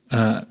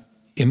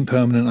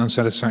impermanent,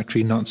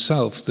 unsatisfactory, not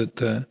self, that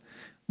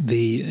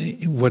the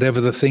whatever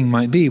the thing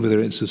might be, whether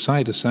it's a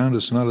sight, a sound,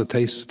 a smell, a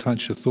taste, a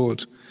touch, a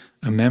thought,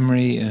 a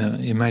memory,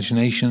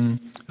 imagination,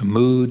 a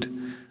mood,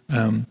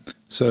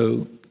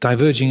 so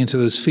diverging into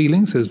those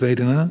feelings, says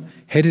Vedana,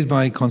 headed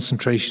by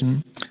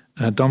concentration,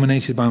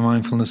 dominated by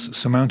mindfulness,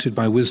 surmounted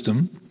by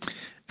wisdom,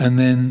 and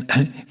then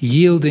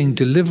yielding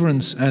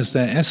deliverance as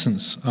their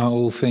essence are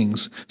all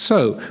things.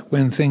 So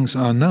when things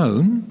are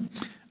known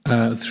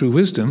through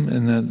wisdom,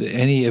 in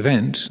any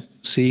event,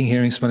 seeing,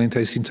 hearing, smelling,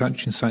 tasting,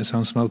 touching, sight,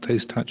 sound, smell,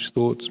 taste, touch,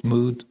 thoughts,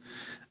 mood,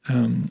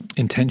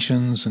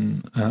 intentions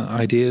and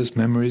ideas,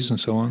 memories, and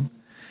so on,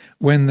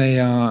 when they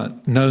are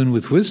known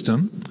with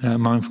wisdom,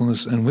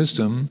 mindfulness and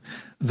wisdom,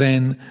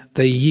 then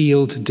they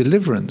yield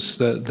deliverance.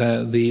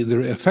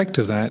 The effect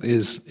of that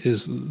is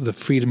the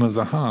freedom of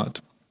the heart.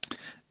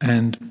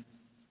 And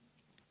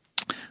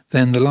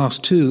then the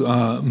last two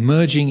are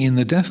merging in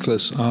the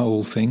deathless are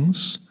all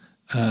things,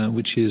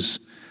 which is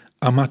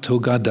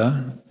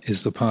amatogada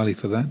is the Pali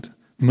for that.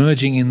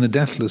 Merging in the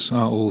deathless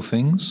are all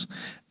things,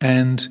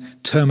 and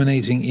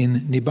terminating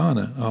in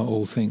nibbana are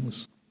all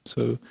things.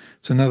 So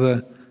it's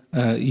another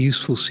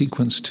useful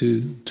sequence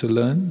to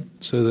learn,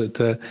 so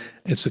that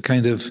it's a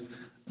kind of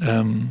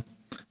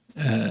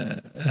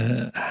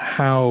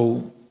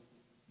how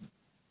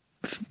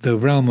the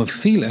realm of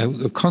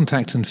of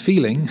contact and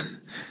feeling,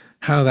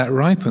 how that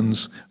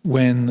ripens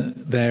when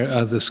there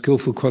are the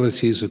skillful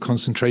qualities of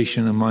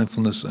concentration and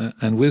mindfulness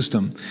and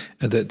wisdom.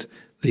 That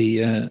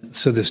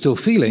so they're still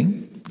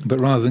feeling, but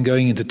rather than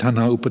going into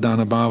tanha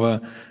upadana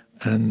bhava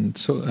and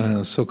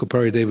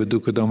sokapari deva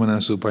dukkha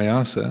domanas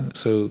upayasa,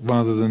 so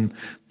rather than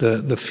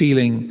the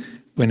feeling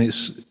when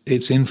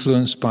it's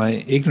influenced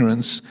by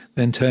ignorance,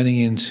 then turning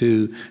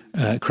into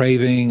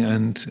craving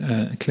and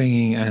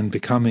clinging and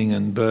becoming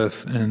and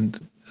birth and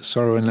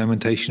sorrow and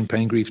lamentation,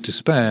 pain, grief,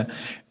 despair.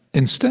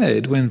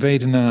 Instead, when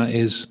Vedana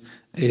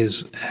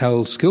is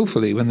held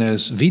skillfully, when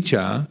there's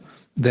vichara,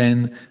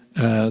 then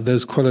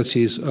those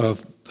qualities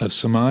of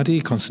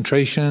samadhi,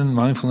 concentration,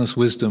 mindfulness,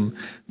 wisdom,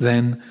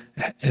 then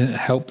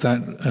help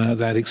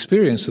that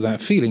experience of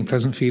that feeling,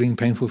 pleasant feeling,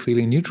 painful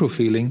feeling, neutral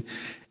feeling.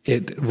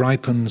 It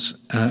ripens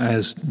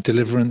as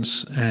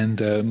deliverance, and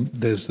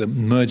there's the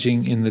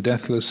merging in the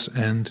deathless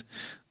and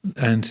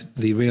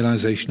the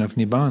realization of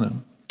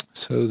nibbana.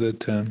 So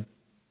that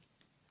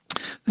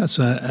that's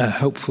a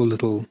helpful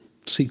little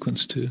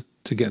sequence to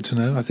get to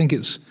know. I think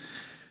it's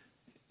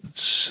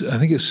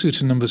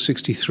Sutta number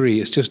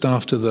 63. It's just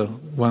after the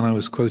one I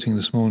was quoting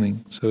this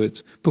morning. So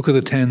it's Book of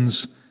the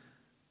Tens.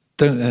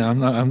 I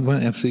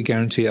won't absolutely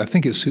guarantee it. I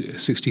think it's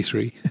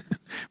 63,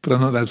 but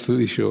I'm not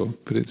absolutely sure.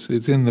 But it's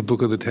in the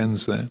Book of the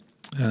Tens there,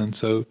 and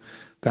so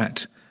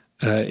that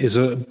it's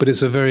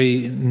a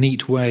very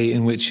neat way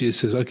in which it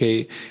says,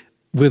 okay,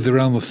 with the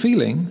realm of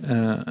feeling,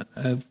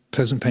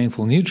 pleasant,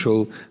 painful,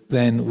 neutral,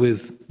 then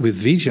with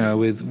vijaya,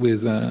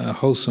 with a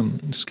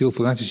wholesome,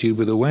 skillful attitude,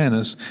 with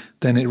awareness,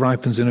 then it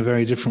ripens in a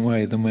very different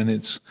way than when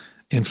it's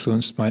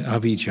influenced by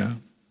avijja.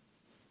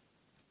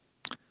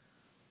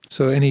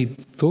 So any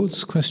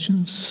thoughts,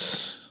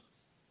 questions,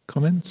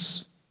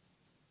 comments?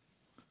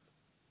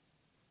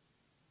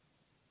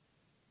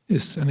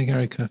 Yes,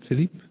 Anagarika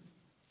Philippe?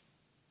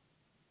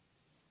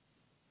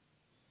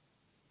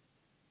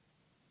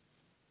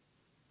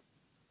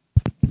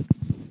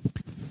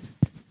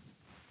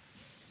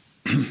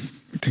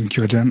 Thank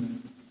you, Ajahn.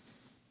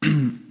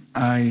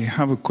 I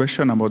have a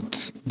question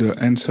about the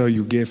answer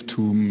you gave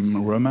to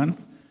Roman.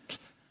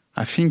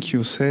 I think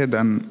you said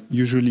that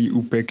usually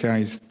Upekkha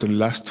is the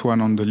last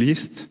one on the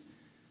list,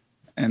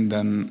 and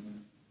then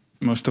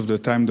most of the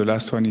time the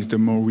last one is the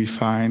more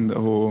refined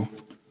or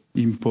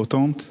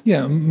important.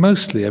 Yeah,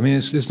 mostly. I mean,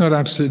 it's not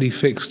absolutely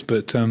fixed,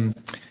 but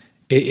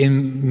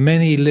in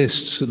many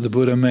lists that the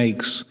Buddha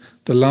makes,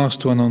 the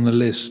last one on the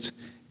list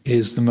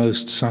is the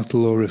most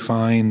subtle or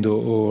refined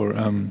or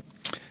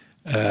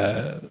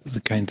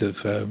the kind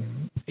of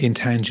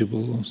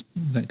intangible,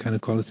 that kind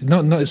of quality.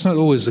 It's not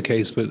always the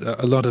case, but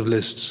a lot of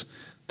lists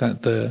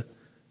that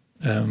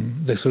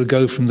they sort of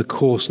go from the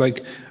course,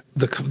 like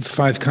the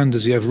 5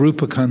 khandas. You have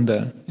Rupa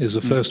Khanda is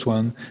the first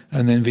one,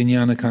 and then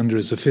Vijnana Khanda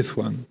is the 5th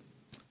one.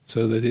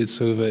 So that it's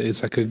sort of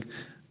it's like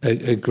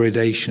a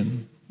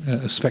gradation,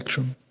 a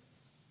spectrum.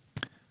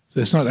 So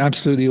it's not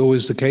absolutely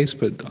always the case,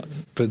 but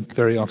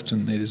very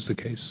often it is the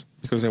case.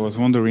 Because I was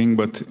wondering,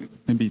 but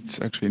maybe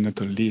it's actually not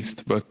a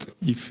list, but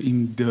if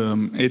in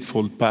the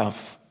Eightfold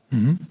Path,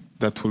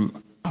 that will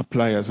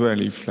apply as well.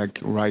 If like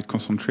right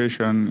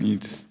concentration,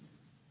 it's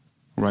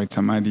right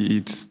samadhi,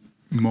 it's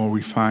more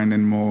refined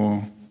and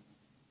more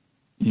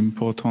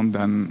important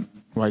than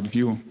right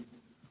view,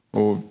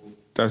 or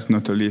that's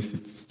not a list.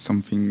 It's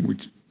something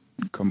which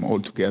come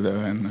all together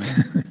and.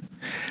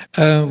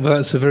 Well,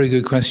 that's a very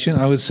good question.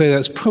 I would say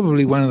that's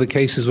probably one of the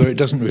cases where it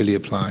doesn't really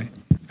apply.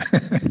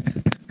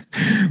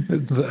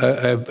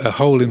 A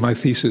hole in my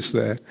thesis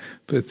there,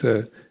 but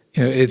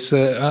it's.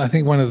 I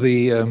think one of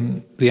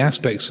the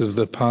aspects of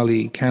the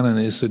Pali Canon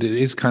is that it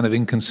is kind of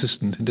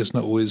inconsistent. It does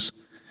not always.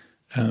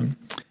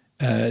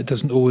 It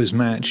doesn't always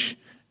match,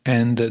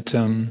 and that,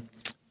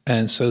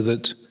 and so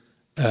that.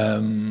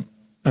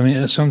 I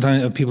mean,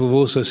 sometimes people have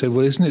also said,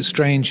 "Well, isn't it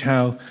strange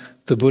how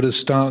the Buddha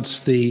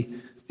starts the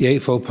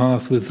Eightfold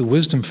Path with the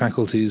wisdom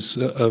faculties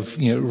of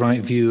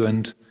right view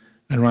and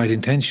right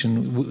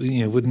intention?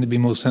 Wouldn't it be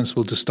more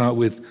sensible to start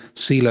with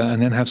sila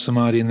and then have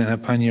samadhi and then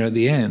have panya at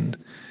the end?"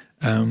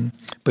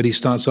 But he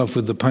starts off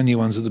with the panya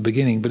ones at the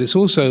beginning. But it's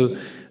also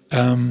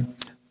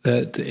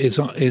that it's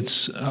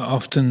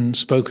often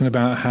spoken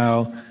about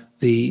how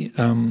the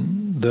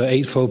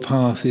Eightfold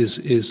Path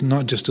is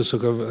not just a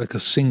sort of like a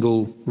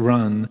single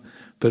run,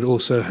 but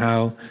also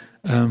how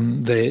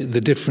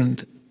the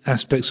different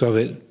aspects of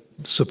it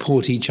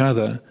support each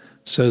other,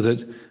 so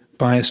that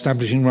by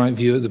establishing right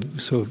view at the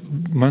sort of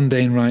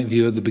mundane right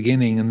view at the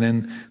beginning, and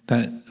then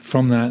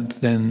from the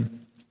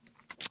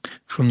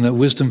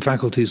wisdom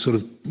faculties sort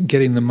of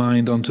getting the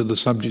mind onto the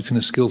subject in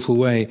a skillful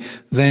way,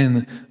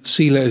 then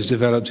sila is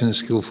developed in a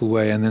skillful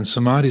way, and then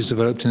samadhi is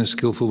developed in a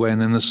skillful way,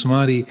 and then the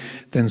samadhi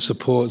then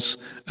supports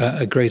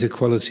a greater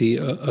quality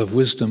of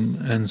wisdom,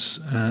 and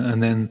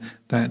then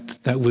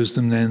that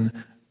wisdom then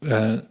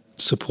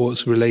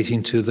supports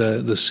relating to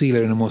the sila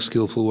in a more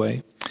skillful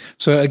way.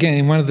 So again,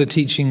 in one of the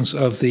teachings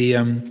of the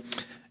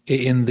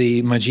in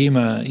the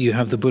Majjhima, you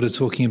have the Buddha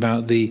talking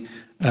about the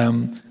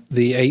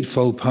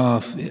Eightfold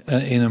Path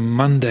in a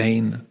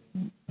mundane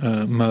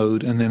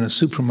mode and then a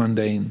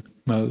supramundane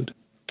mode,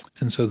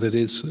 and so that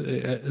it's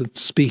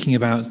speaking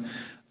about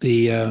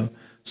the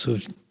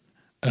sort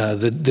of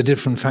the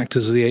different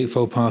factors of the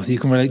Eightfold Path. You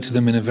can relate to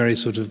them in a very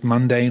sort of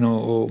mundane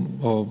or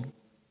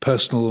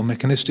personal or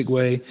mechanistic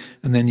way,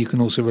 and then you can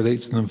also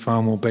relate to them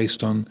far more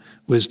based on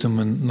wisdom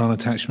and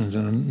non-attachment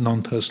in a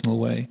non-personal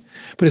way.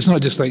 But it's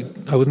not just like,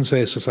 I wouldn't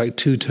say it's just like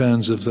 2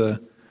 turns of the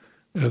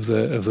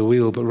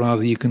wheel, but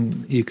rather you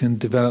can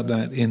develop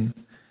that in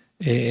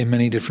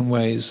many different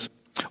ways.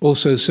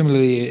 Also,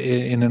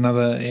 similarly, in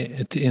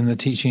the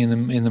teaching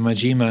in the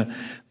Majjhima,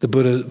 the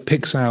Buddha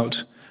picks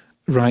out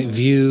right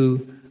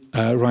view,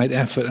 right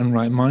effort, and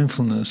right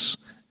mindfulness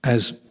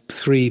as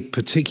 3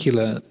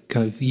 particular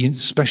kind of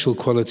special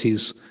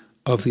qualities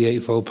of the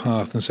Eightfold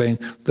Path, and saying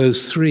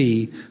those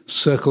 3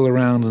 circle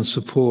around and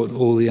support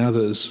all the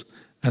others,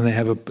 and they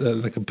have a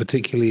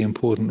particularly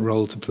important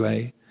role to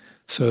play.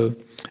 So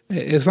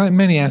it's like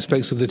many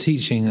aspects of the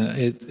teaching,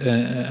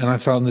 and I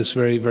found this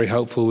very, very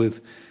helpful with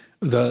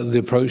the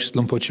approach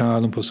Luang Por Chah,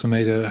 Luang Por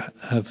Sumedho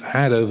have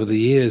had over the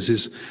years,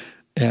 is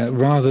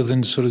rather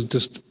than sort of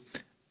just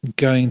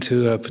going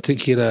to a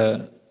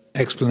particular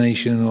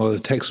explanation or a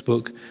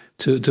textbook,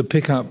 to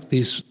pick up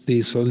these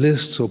sort of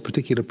lists or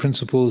particular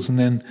principles and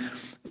then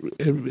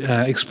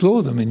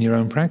explore them in your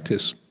own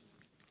practice,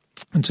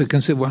 and to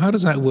consider, well, how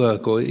does that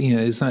work? Or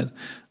is that,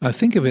 I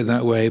think of it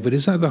that way, but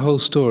is that the whole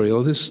story?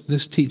 Or this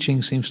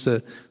teaching seems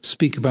to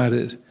speak about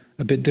it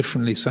a bit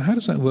differently. So how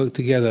does that work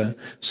together?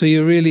 So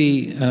you're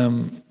really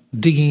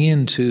digging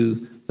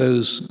into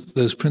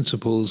those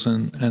principles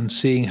and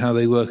seeing how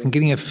they work and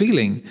getting a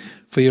feeling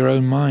for your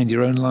own mind,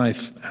 your own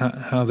life,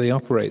 how they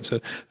operate. So,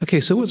 okay,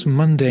 so what's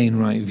mundane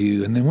right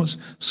view, and then what's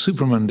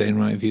supramundane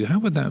right view? How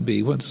would that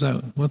be? What's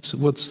the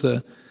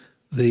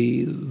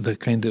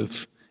kind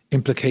of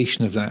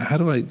implication of that? How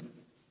do I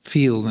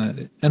feel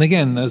that. And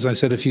again, as I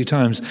said a few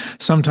times,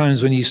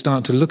 sometimes when you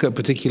start to look at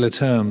particular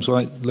terms,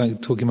 like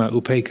talking about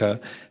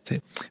upekkha,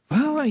 say,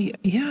 well,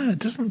 it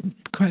doesn't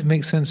quite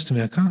make sense to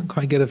me. I can't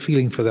quite get a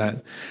feeling for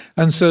that.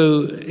 And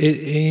so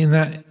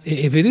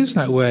if it is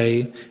that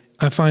way,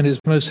 I find it's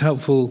most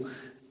helpful,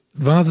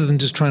 rather than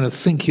just trying to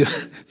think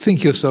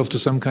yourself to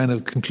some kind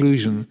of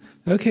conclusion.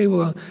 Okay,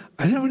 well,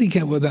 I don't really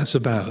get what that's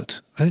about.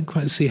 I don't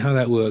quite see how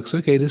that works.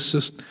 Okay, let's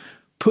just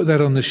put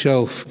that on the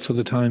shelf for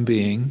the time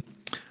being.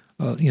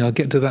 I'll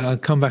get to that. I'll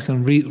come back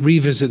and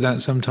revisit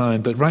that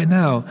sometime. But right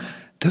now,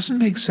 it doesn't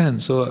make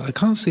sense, or I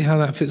can't see how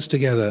that fits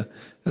together.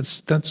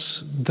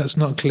 That's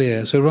not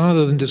clear. So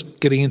rather than just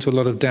getting into a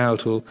lot of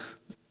doubt or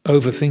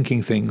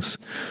overthinking things,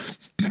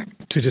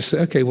 to just say,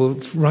 okay, well,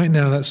 right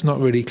now that's not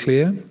really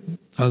clear.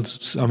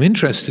 I'm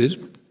interested,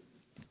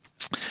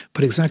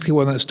 but exactly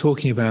what that's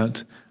talking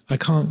about, I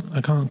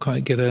can't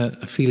quite get a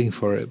feeling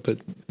for it. But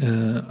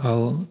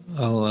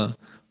I'll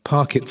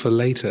park it for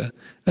later.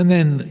 And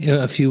then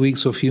a few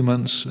weeks or a few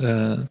months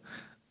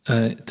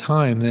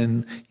time,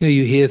 then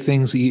you hear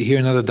things, you hear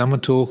another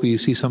Dhamma talk, or you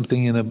see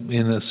something in a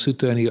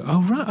sutta, and you go,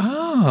 oh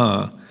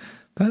right,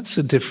 that's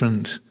a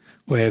different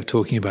way of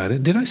talking about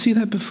it. Did I see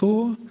that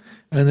before?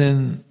 And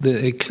then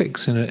it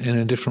clicks in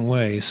a different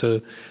way.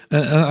 So,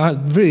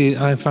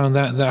 I found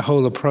that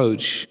whole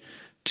approach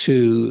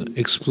to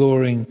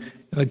exploring,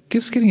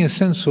 just getting a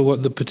sense for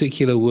what the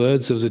particular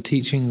words of the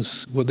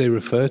teachings, what they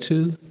refer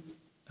to.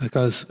 Like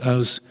I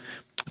was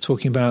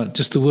talking about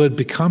just the word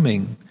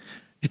becoming.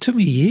 It took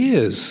me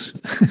years,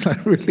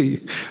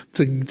 really,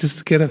 to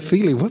just get a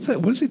feeling. What's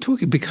that? What is he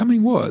talking?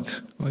 Becoming what?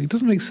 It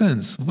doesn't make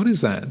sense. What is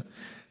that?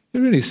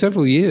 Really,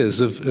 several years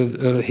of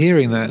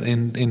hearing that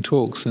in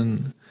talks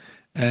and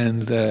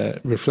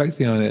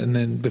reflecting on it, and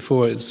then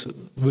before it's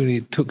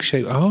really took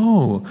shape.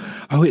 Oh,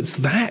 it's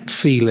that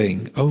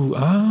feeling.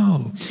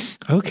 Oh,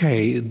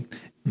 okay.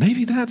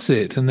 Maybe that's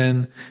it. And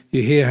then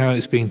you hear how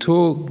it's being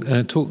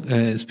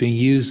it's being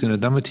used in a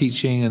Dhamma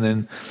teaching, and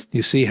then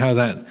you see how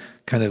that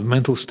kind of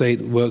mental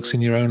state works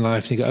in your own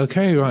life, and you go,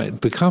 okay, right,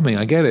 becoming,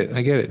 I get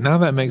it. Now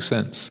that makes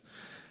sense.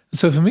 And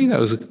so for me, that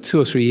was 2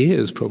 or 3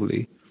 years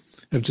probably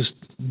of just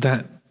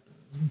that,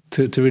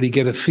 to really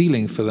get a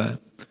feeling for that.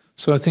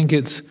 So I think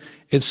it's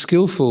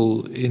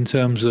skillful in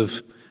terms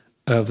of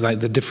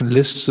like the different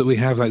lists that we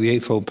have, like the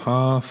Eightfold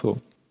Path, or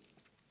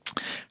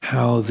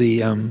how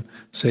the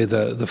say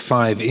the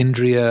 5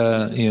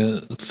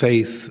 indriya,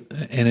 faith,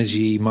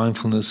 energy,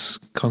 mindfulness,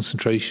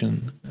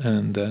 concentration,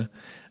 and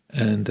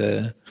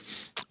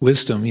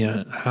wisdom,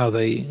 how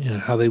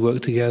they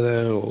work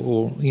together,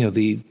 or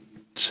the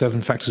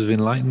 7 factors of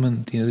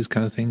enlightenment, these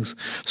kind of things.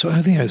 So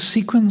are they a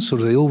sequence, or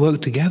do they all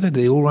work together?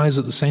 Do they all rise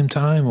at the same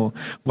time, or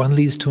one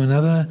leads to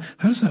another?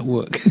 How does that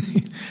work?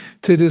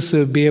 To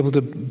just be able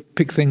to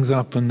pick things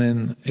up and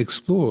then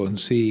explore and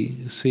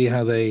see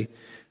how they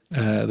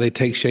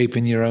take shape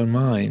in your own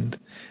mind.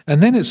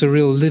 And then it's a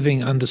real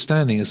living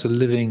understanding. It's a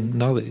living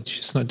knowledge.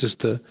 It's not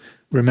just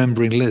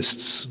remembering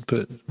lists,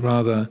 but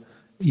rather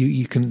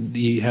you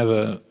have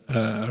a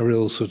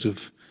real sort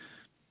of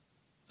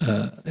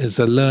it's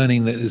a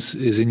learning that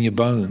is in your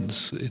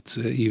bones. It's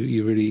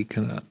you really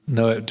can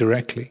know it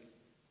directly.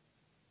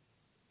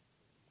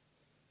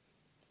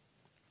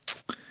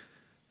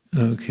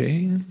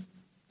 Okay,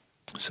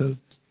 so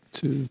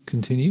to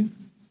continue.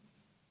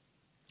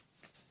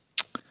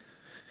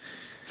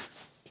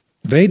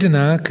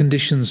 Vedana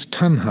conditions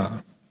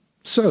tanha.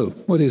 So,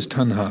 what is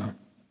tanha?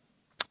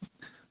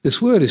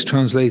 This word is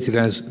translated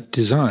as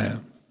desire.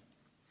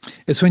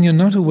 It's when you're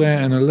not aware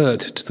and alert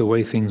to the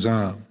way things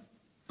are.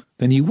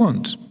 Then you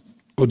want,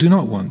 or do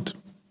not want.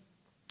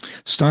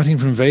 Starting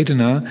from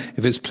Vedana,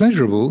 if it's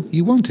pleasurable,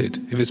 you want it.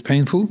 If it's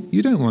painful,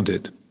 you don't want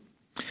it.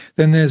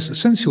 Then there's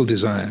sensual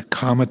desire,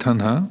 kama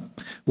tanha,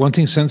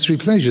 wanting sensory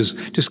pleasures,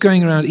 just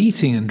going around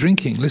eating and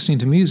drinking, listening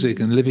to music,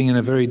 and living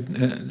a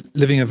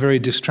very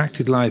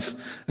distracted life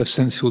of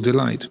sensual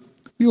delight.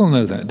 We all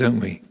know that, don't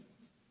we?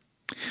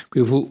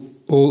 We've all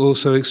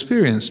also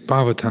experienced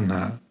bhava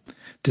tanha,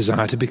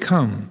 desire to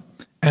become,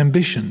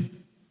 ambition.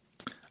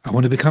 I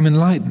want to become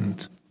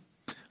enlightened.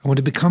 I want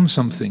to become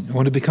something. I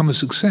want to become a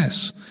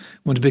success. I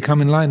want to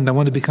become enlightened. I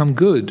want to become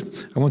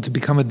good. I want to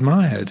become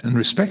admired and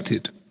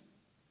respected.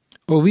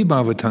 Or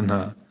vibhava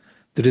tanha,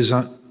 the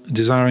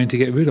desiring to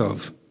get rid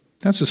of.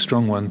 That's a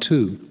strong one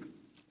too.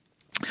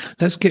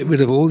 Let's get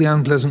rid of all the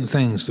unpleasant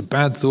things, the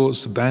bad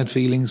thoughts, the bad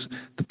feelings,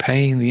 the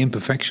pain, the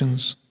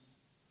imperfections.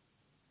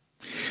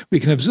 We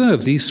can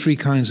observe these 3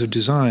 kinds of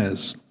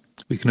desires.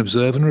 We can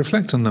observe and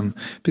reflect on them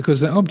because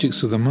they're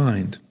objects of the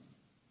mind.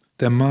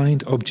 They're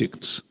mind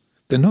objects.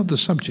 They're not the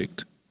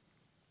subject.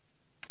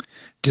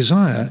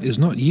 Desire is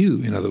not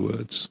you, in other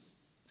words.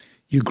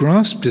 You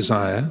grasp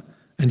desire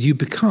and you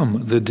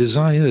become the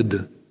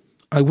desired.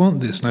 I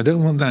want this and I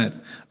don't want that.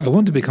 I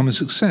want to become a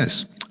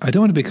success. I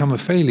don't want to become a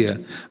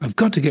failure. I've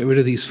got to get rid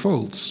of these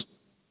faults.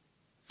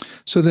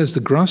 So there's the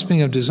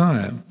grasping of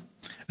desire,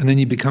 and then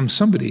you become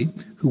somebody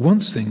who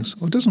wants things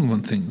or doesn't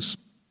want things.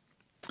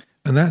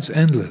 And that's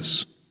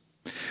endless.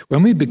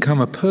 When we become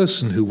a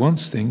person who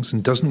wants things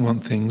and doesn't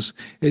want things,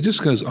 it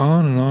just goes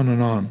on and on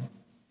and on.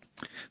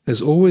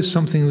 There's always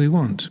something we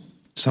want,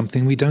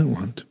 something we don't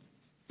want.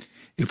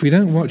 If we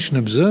don't watch and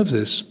observe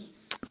this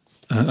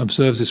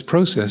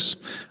process,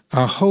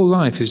 our whole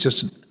life is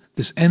just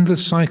this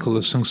endless cycle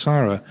of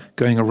samsara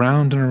going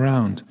around and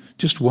around,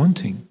 just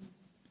wanting.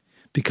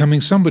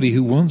 Becoming somebody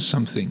who wants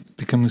something,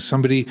 becoming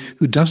somebody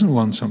who doesn't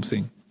want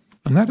something.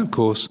 And that, of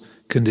course,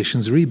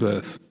 conditions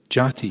rebirth,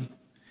 jati.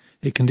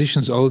 It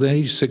conditions old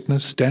age,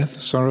 sickness, death,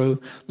 sorrow,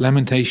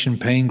 lamentation,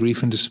 pain,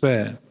 grief and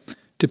despair,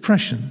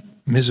 depression,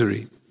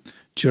 misery,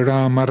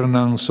 jara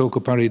maranang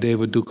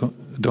sokaparideva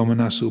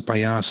domanasu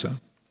payasa.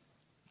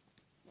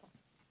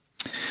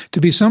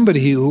 To be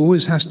somebody who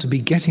always has to be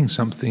getting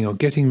something or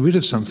getting rid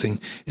of something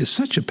is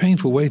such a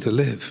painful way to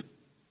live.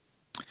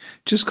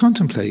 Just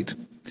contemplate,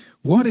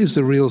 what is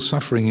the real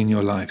suffering in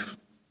your life?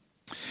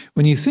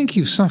 When you think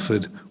you've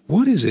suffered,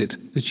 what is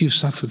it that you've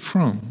suffered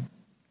from?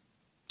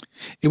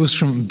 It was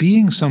from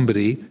being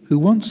somebody who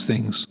wants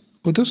things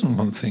or doesn't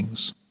want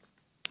things.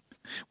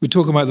 We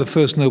talk about the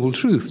first noble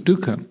truth,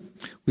 dukkha.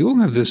 We all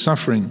have this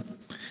suffering.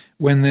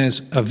 When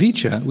there's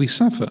avijja, we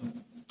suffer.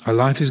 Our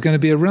life is going to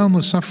be a realm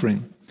of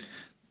suffering.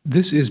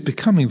 This is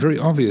becoming very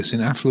obvious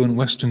in affluent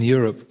Western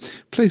Europe,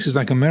 places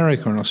like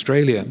America and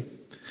Australia,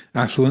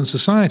 affluent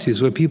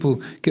societies where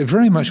people get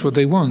very much what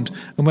they want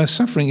and where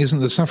suffering isn't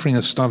the suffering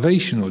of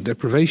starvation or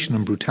deprivation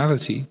and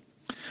brutality.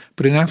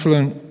 But in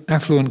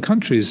affluent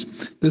countries,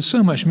 there's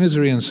so much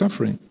misery and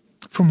suffering.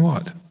 From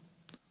what?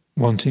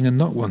 Wanting and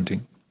not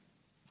wanting.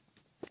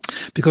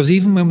 Because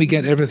even when we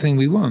get everything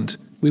we want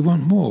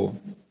more.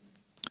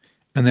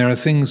 And there are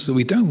things that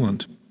we don't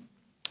want.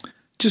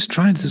 Just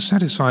trying to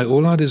satisfy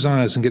all our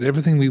desires and get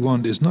everything we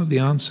want is not the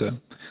answer.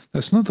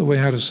 That's not the way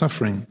out of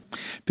suffering.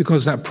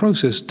 Because that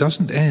process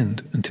doesn't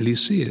end until you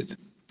see it.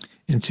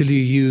 Until you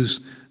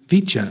use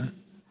vijja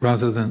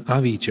rather than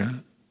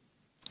avijja.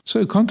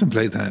 So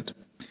contemplate that.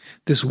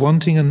 This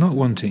wanting and not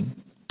wanting,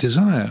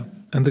 desire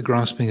and the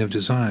grasping of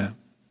desire.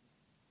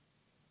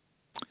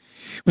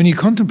 When you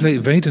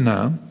contemplate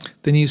Vedana,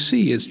 then you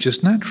see it's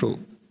just natural.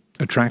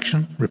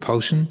 Attraction,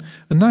 repulsion,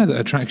 and neither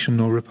attraction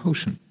nor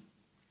repulsion.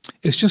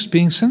 It's just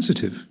being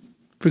sensitive.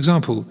 For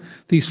example,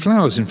 these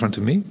flowers in front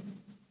of me,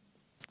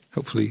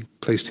 hopefully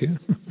placed here,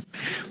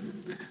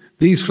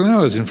 these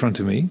flowers in front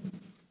of me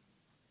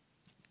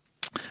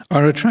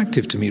are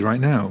attractive to me right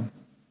now.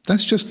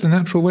 That's just the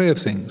natural way of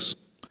things.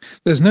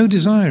 There's no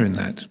desire in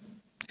that.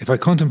 If I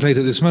contemplate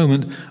at this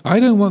moment, I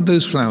don't want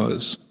those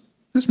flowers.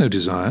 There's no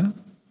desire.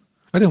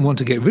 I don't want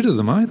to get rid of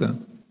them either.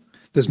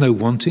 There's no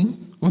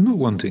wanting or not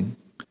wanting,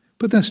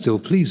 but they're still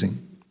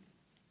pleasing.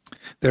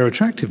 Their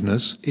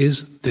attractiveness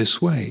is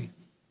this way.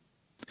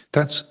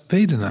 That's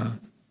Vedana.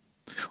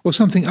 Or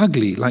something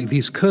ugly, like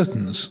these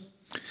curtains.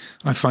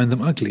 I find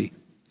them ugly.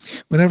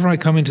 Whenever I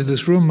come into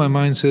this room, my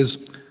mind says,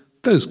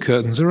 those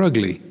curtains are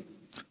ugly.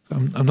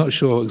 I'm not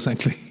sure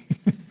exactly.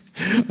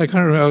 I can't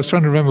remember. I was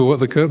trying to remember what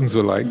the curtains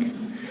were like.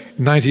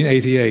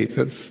 1988,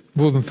 that's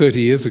more than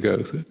 30 years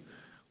ago. So,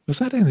 was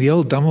that in the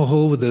old Dhamma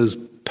hall with those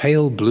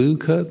pale blue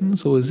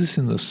curtains, or was this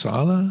in the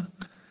sala?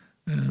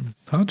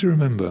 Hard to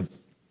remember.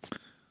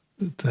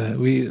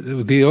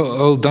 The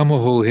old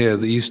Dhamma hall here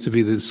that used to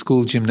be the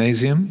school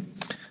gymnasium,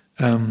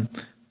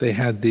 they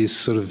had these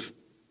sort of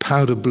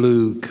powder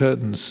blue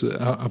curtains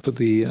up at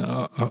the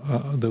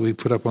that we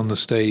put up on the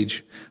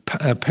stage.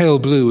 Pale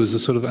blue was the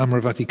sort of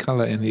Amaravati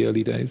colour in the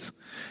early days,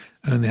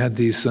 and they had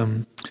these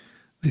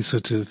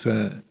sort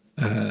of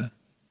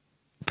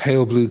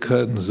pale blue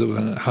curtains that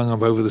were hung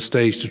up over the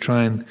stage to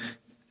try and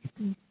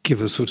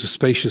give a sort of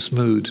spacious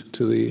mood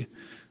to the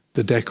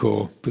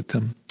decor.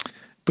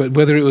 But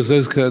whether it was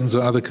those curtains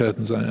or other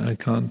curtains, I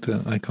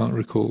can't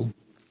recall.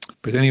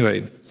 But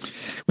anyway,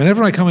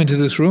 whenever I come into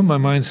this room, my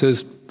mind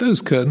says,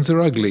 those curtains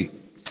are ugly,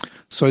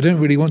 so I don't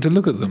really want to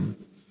look at them.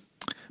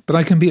 But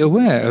I can be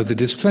aware of the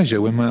displeasure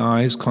when my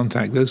eyes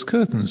contact those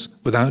curtains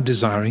without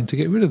desiring to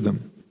get rid of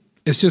them.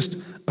 It's just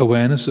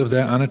awareness of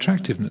their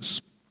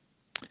unattractiveness.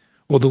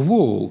 Or the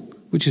wall,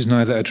 which is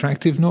neither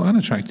attractive nor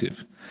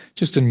unattractive,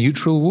 just a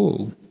neutral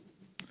wall.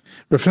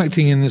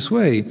 Reflecting in this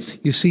way,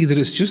 you see that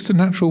it's just the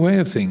natural way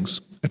of things,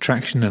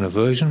 attraction and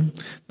aversion,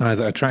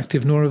 neither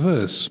attractive nor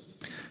averse.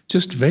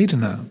 Just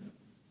Vedana.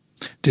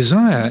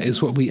 Desire is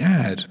what we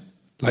add,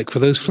 like for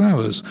those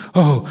flowers.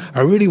 Oh, I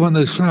really want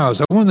those flowers.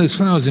 I want those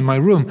flowers in my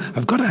room.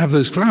 I've got to have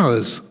those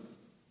flowers.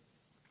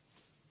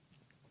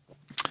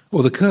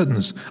 Or the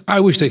curtains.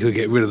 I wish they could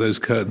get rid of those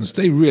curtains.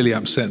 They really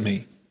upset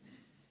me.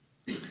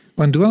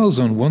 One dwells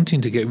on wanting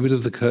to get rid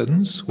of the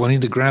curtains,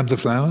 wanting to grab the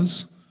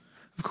flowers.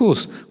 Of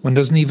course, one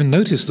doesn't even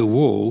notice the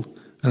wall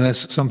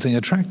unless something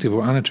attractive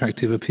or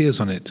unattractive appears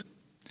on it.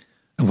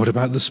 And what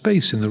about the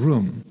space in the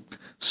room?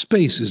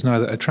 Space is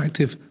neither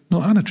attractive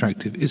nor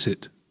unattractive, is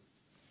it?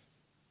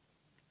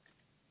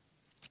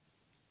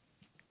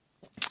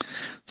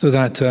 So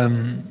that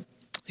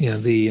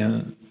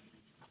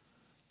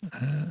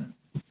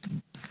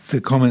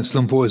the comments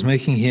Lumpur is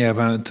making here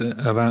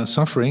about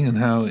suffering and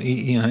how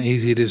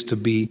easy it is to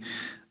be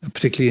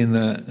particularly in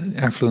the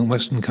affluent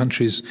Western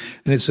countries,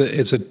 and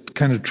it's a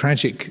kind of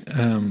tragic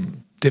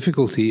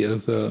difficulty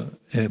of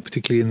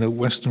particularly in the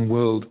Western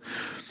world.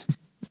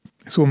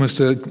 It's almost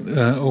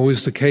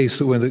always the case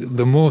that when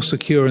the more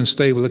secure and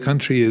stable a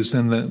country is,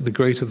 then the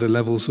greater the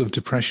levels of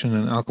depression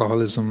and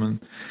alcoholism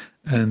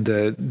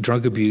and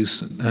drug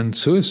abuse and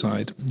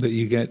suicide that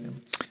you get.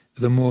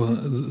 The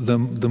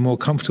more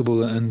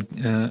comfortable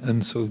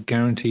and sort of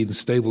guaranteed and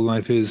stable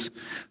life is,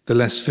 the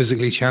less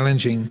physically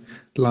challenging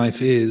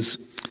life is,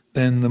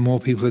 then the more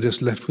people are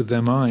just left with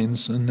their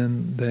minds, and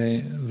then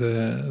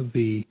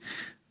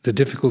the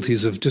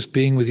difficulties of just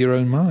being with your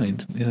own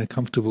mind in a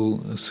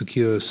comfortable,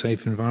 secure,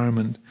 safe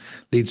environment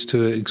leads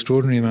to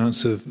extraordinary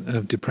amounts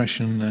of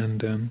depression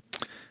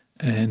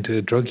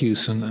and drug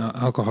use and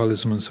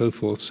alcoholism and so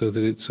forth. So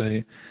that it's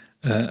a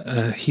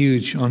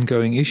huge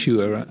ongoing issue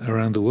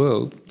around the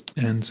world.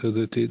 And so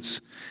that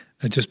it's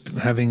just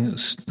having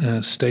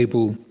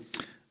stable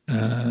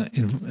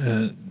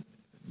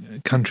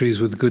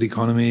countries with good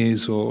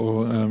economies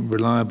or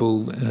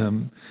reliable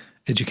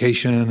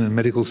education and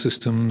medical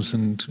systems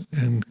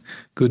and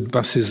good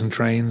buses and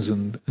trains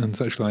and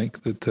such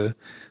like,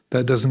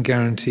 that doesn't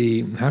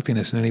guarantee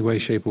happiness in any way,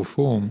 shape or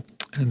form.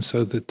 And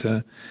so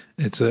that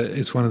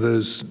it's one of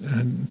those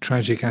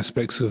tragic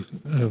aspects of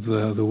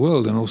the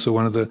world, and also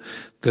one of the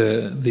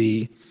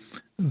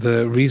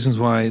reasons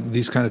why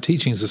these kind of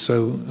teachings are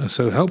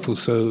so helpful,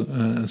 so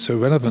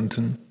relevant,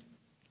 and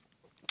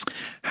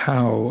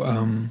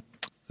how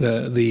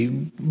the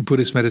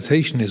Buddhist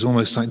meditation is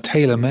almost like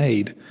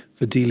tailor-made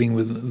for dealing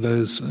with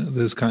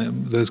those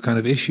kind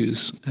of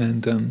issues.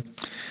 And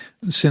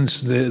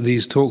since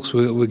these talks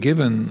were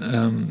given,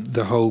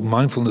 the whole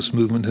mindfulness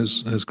movement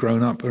has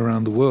grown up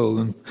around the world,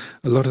 and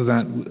a lot of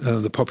that,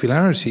 the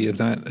popularity of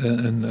that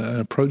and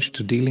approach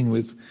to dealing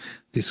with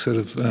this sort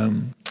of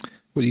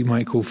what you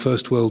might call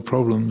first world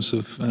problems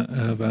of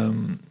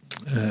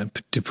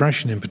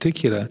depression in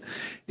particular,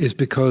 is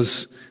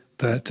because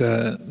that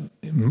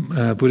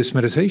Buddhist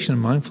meditation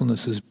and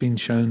mindfulness has been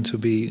shown to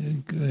be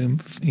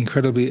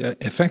incredibly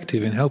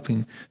effective in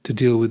helping to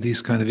deal with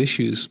these kind of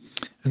issues.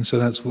 And so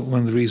that's one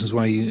of the reasons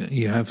why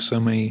you have so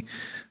many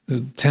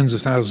tens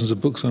of thousands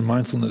of books on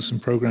mindfulness and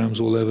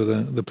programs all over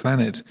the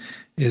planet,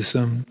 is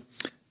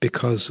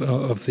because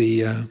of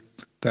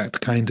that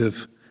kind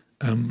of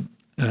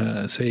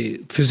say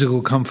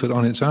physical comfort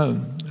on its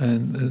own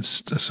and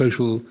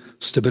social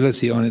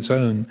stability on its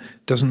own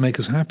doesn't make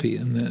us happy.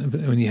 And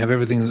when you have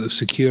everything that's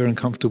secure and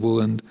comfortable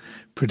and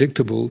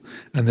predictable,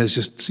 and there's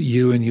just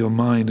you and your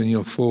mind and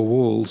your four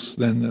walls,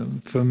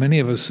 then for many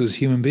of us as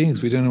human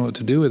beings, we don't know what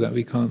to do with that.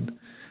 We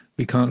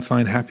can't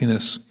find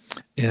happiness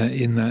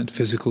in that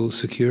physical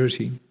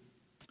security.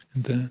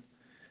 And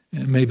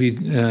maybe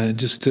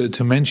just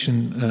to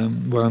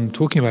mention while I'm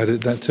talking about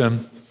it, that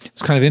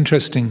it's kind of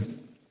interesting.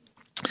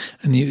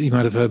 And you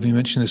might have heard me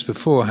mention this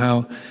before,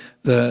 how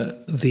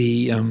it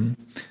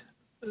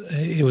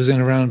was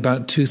in around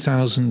about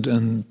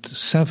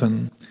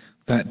 2007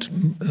 that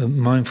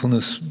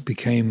mindfulness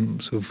became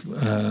sort of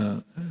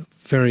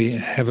very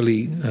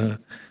heavily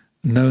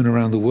known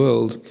around the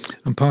world.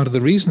 And part of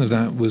the reason of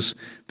that was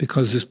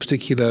because this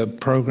particular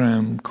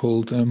program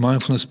called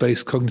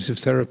Mindfulness-Based Cognitive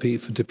Therapy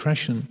for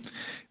Depression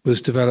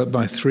was developed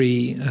by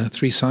three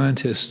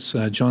scientists,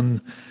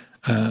 John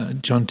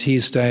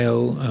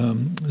Teasdale,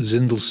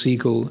 Zindel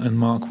Segal, and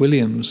Mark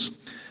Williams.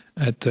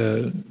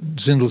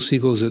 Zindel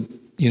Segal was at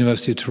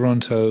University of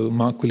Toronto,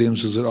 Mark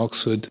Williams was at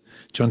Oxford,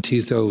 John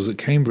Teasdale was at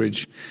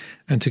Cambridge,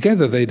 and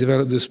together they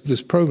developed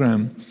this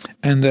program.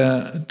 And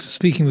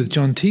speaking with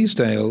John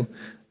Teasdale,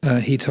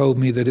 he told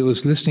me that it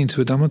was listening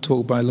to a Dhamma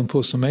talk by Luang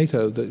Por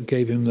Sumedho that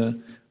gave him the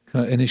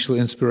initial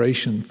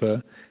inspiration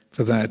for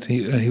that.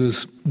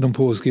 Luang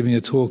Por was giving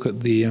a talk at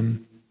the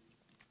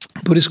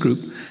Buddhist group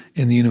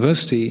in the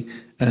university,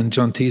 and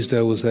John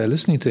Teasdale was there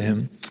listening to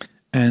him.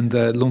 And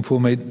Luang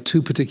Por made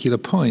two particular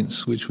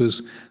points, which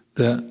was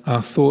that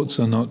our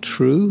thoughts are not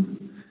true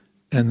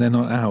and they're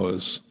not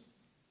ours.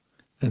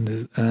 And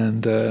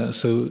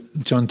so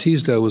John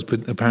Teasdale was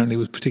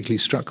particularly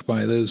struck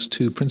by those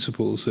two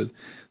principles, that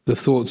the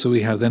thoughts that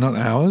we have, they're not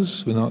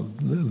ours, we're not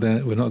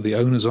the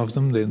owners of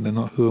them, they're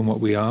not who and what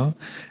we are,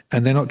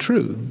 and they're not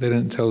true, they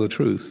don't tell the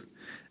truth.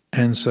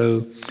 And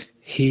so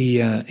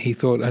he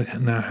thought,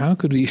 now how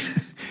could we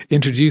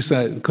introduce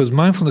that? Because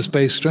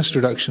mindfulness-based stress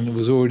reduction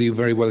was already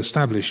very well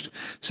established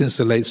since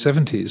the late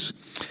 70s.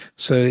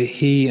 So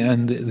he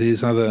and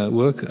these other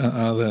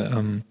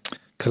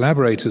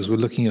collaborators were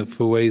looking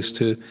for ways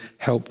to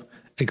help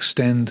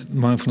extend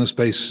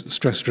mindfulness-based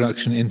stress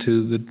reduction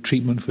into the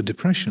treatment for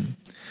depression.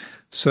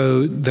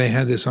 So they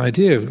had this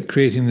idea of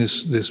creating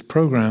this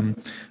program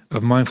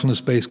of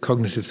mindfulness-based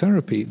cognitive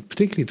therapy,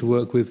 particularly to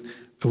work with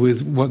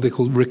what they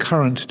call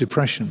recurrent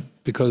depression,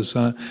 because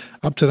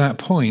up to that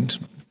point,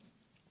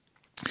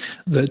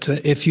 that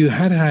if you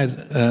had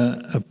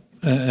an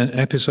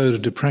episode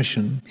of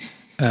depression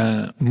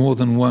more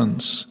than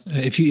once,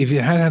 if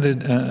you had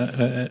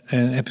an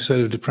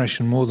episode of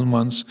depression more than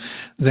once,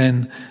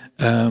 then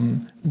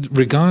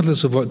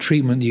regardless of what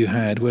treatment you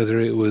had, whether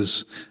it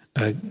was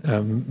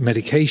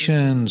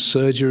medication,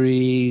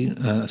 surgery,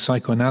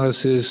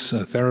 psychoanalysis,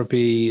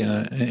 therapy,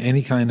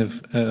 any kind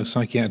of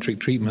psychiatric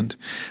treatment,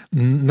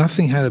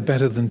 nothing had a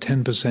better than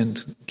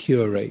 10%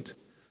 cure rate.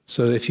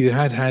 So if you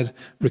had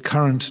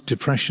recurrent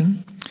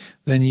depression,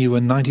 then you were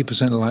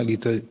 90% likely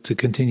to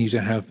continue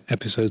to have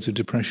episodes of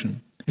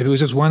depression. If it was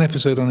just one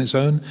episode on its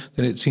own,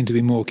 then it seemed to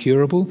be more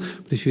curable.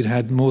 But if you'd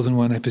had more than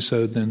one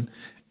episode, then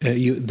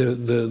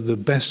the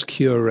best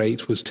cure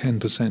rate was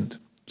 10%.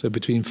 So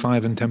between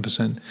 5 and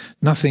 10%.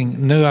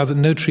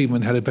 No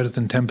treatment had a better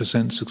than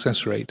 10%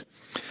 success rate.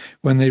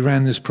 When they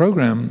ran this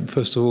program,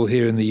 first of all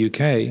here in the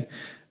UK,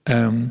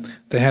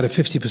 they had a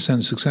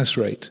 50% success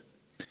rate.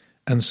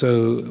 And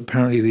so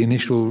apparently the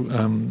initial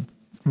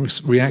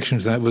reaction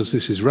to that was,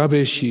 this is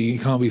rubbish, you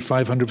can't be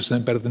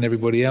 500% better than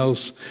everybody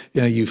else,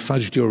 you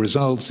fudged your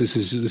results, this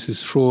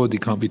is fraud,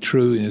 it can't be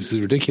true, this is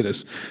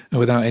ridiculous. And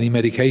without any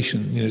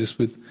medication, just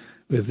with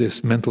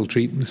this mental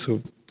treatment,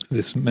 so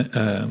this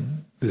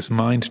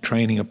mind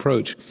training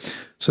approach.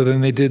 So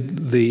then they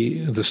did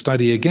the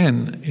study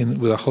again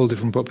with a whole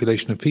different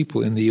population of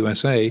people in the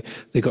USA.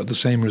 They got the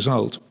same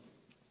result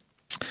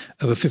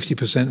of a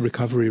 50%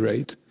 recovery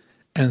rate.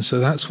 And so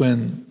that's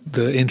when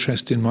the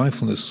interest in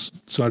mindfulness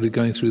started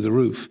going through the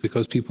roof,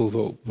 because people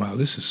thought, wow,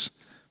 this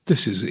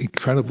is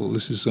incredible.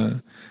 This is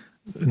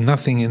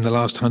nothing in the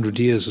last 100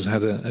 years has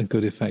had a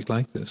good effect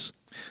like this.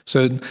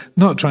 So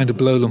not trying to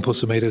blow Lumpur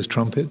Sumedho's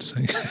trumpet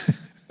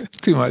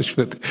too much,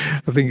 but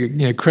I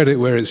think credit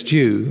where it's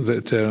due,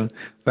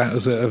 that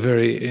was a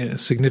very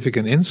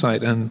significant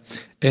insight. And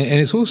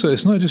it's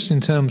not just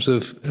in terms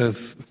of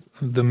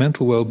the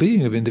mental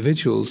well-being of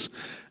individuals.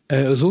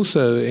 It was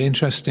also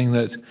interesting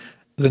that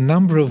the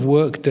number of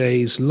work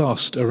days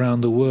lost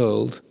around the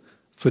world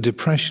for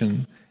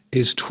depression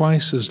is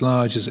twice as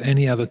large as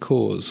any other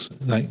cause,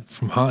 like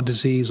from heart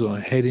disease or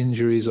head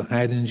injuries or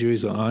hand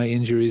injuries or eye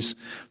injuries.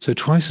 So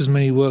twice as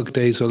many work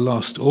days are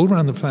lost all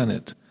around the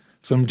planet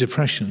from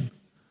depression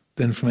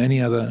than from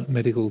any other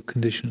medical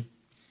condition.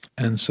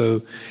 And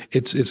so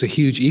it's a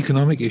huge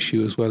economic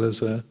issue as well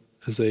as a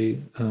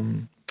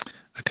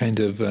kind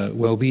of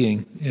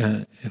well-being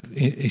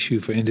issue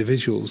for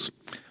individuals.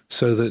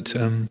 So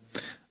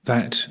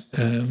that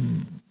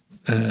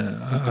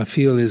I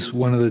feel is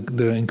one of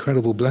the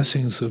incredible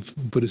blessings of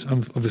Buddhism.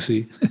 I'm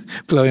obviously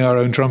blowing our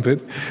own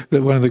trumpet,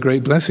 that one of the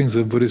great blessings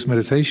of Buddhist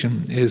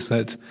meditation is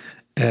that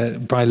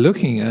by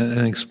looking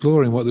and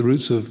exploring what the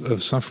roots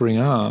of suffering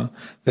are,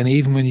 then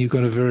even when you've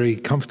got a very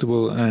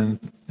comfortable and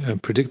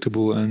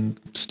predictable and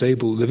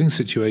stable living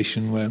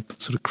situation where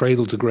sort of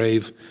cradle to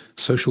grave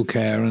social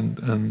care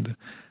and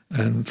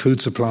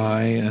food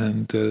supply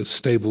and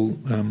stable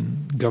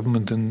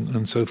government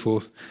and so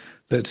forth,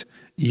 that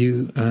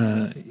you're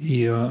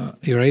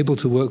able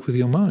to work with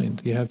your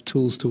mind. You have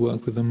tools to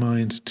work with the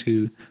mind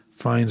to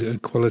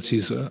find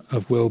qualities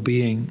of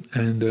well-being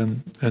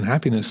and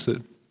happiness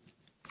that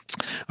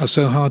are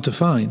so hard to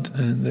find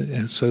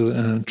and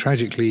so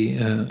tragically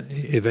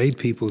evade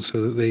people,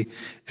 so that they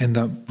end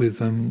up with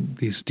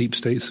these deep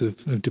states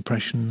of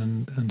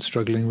depression and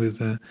struggling with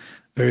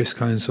various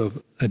kinds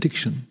of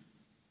addiction.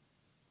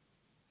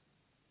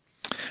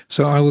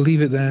 So I will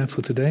leave it there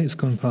for today. It's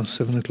gone past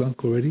 7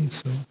 o'clock already,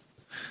 so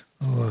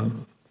I'll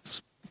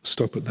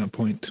stop at that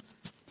point.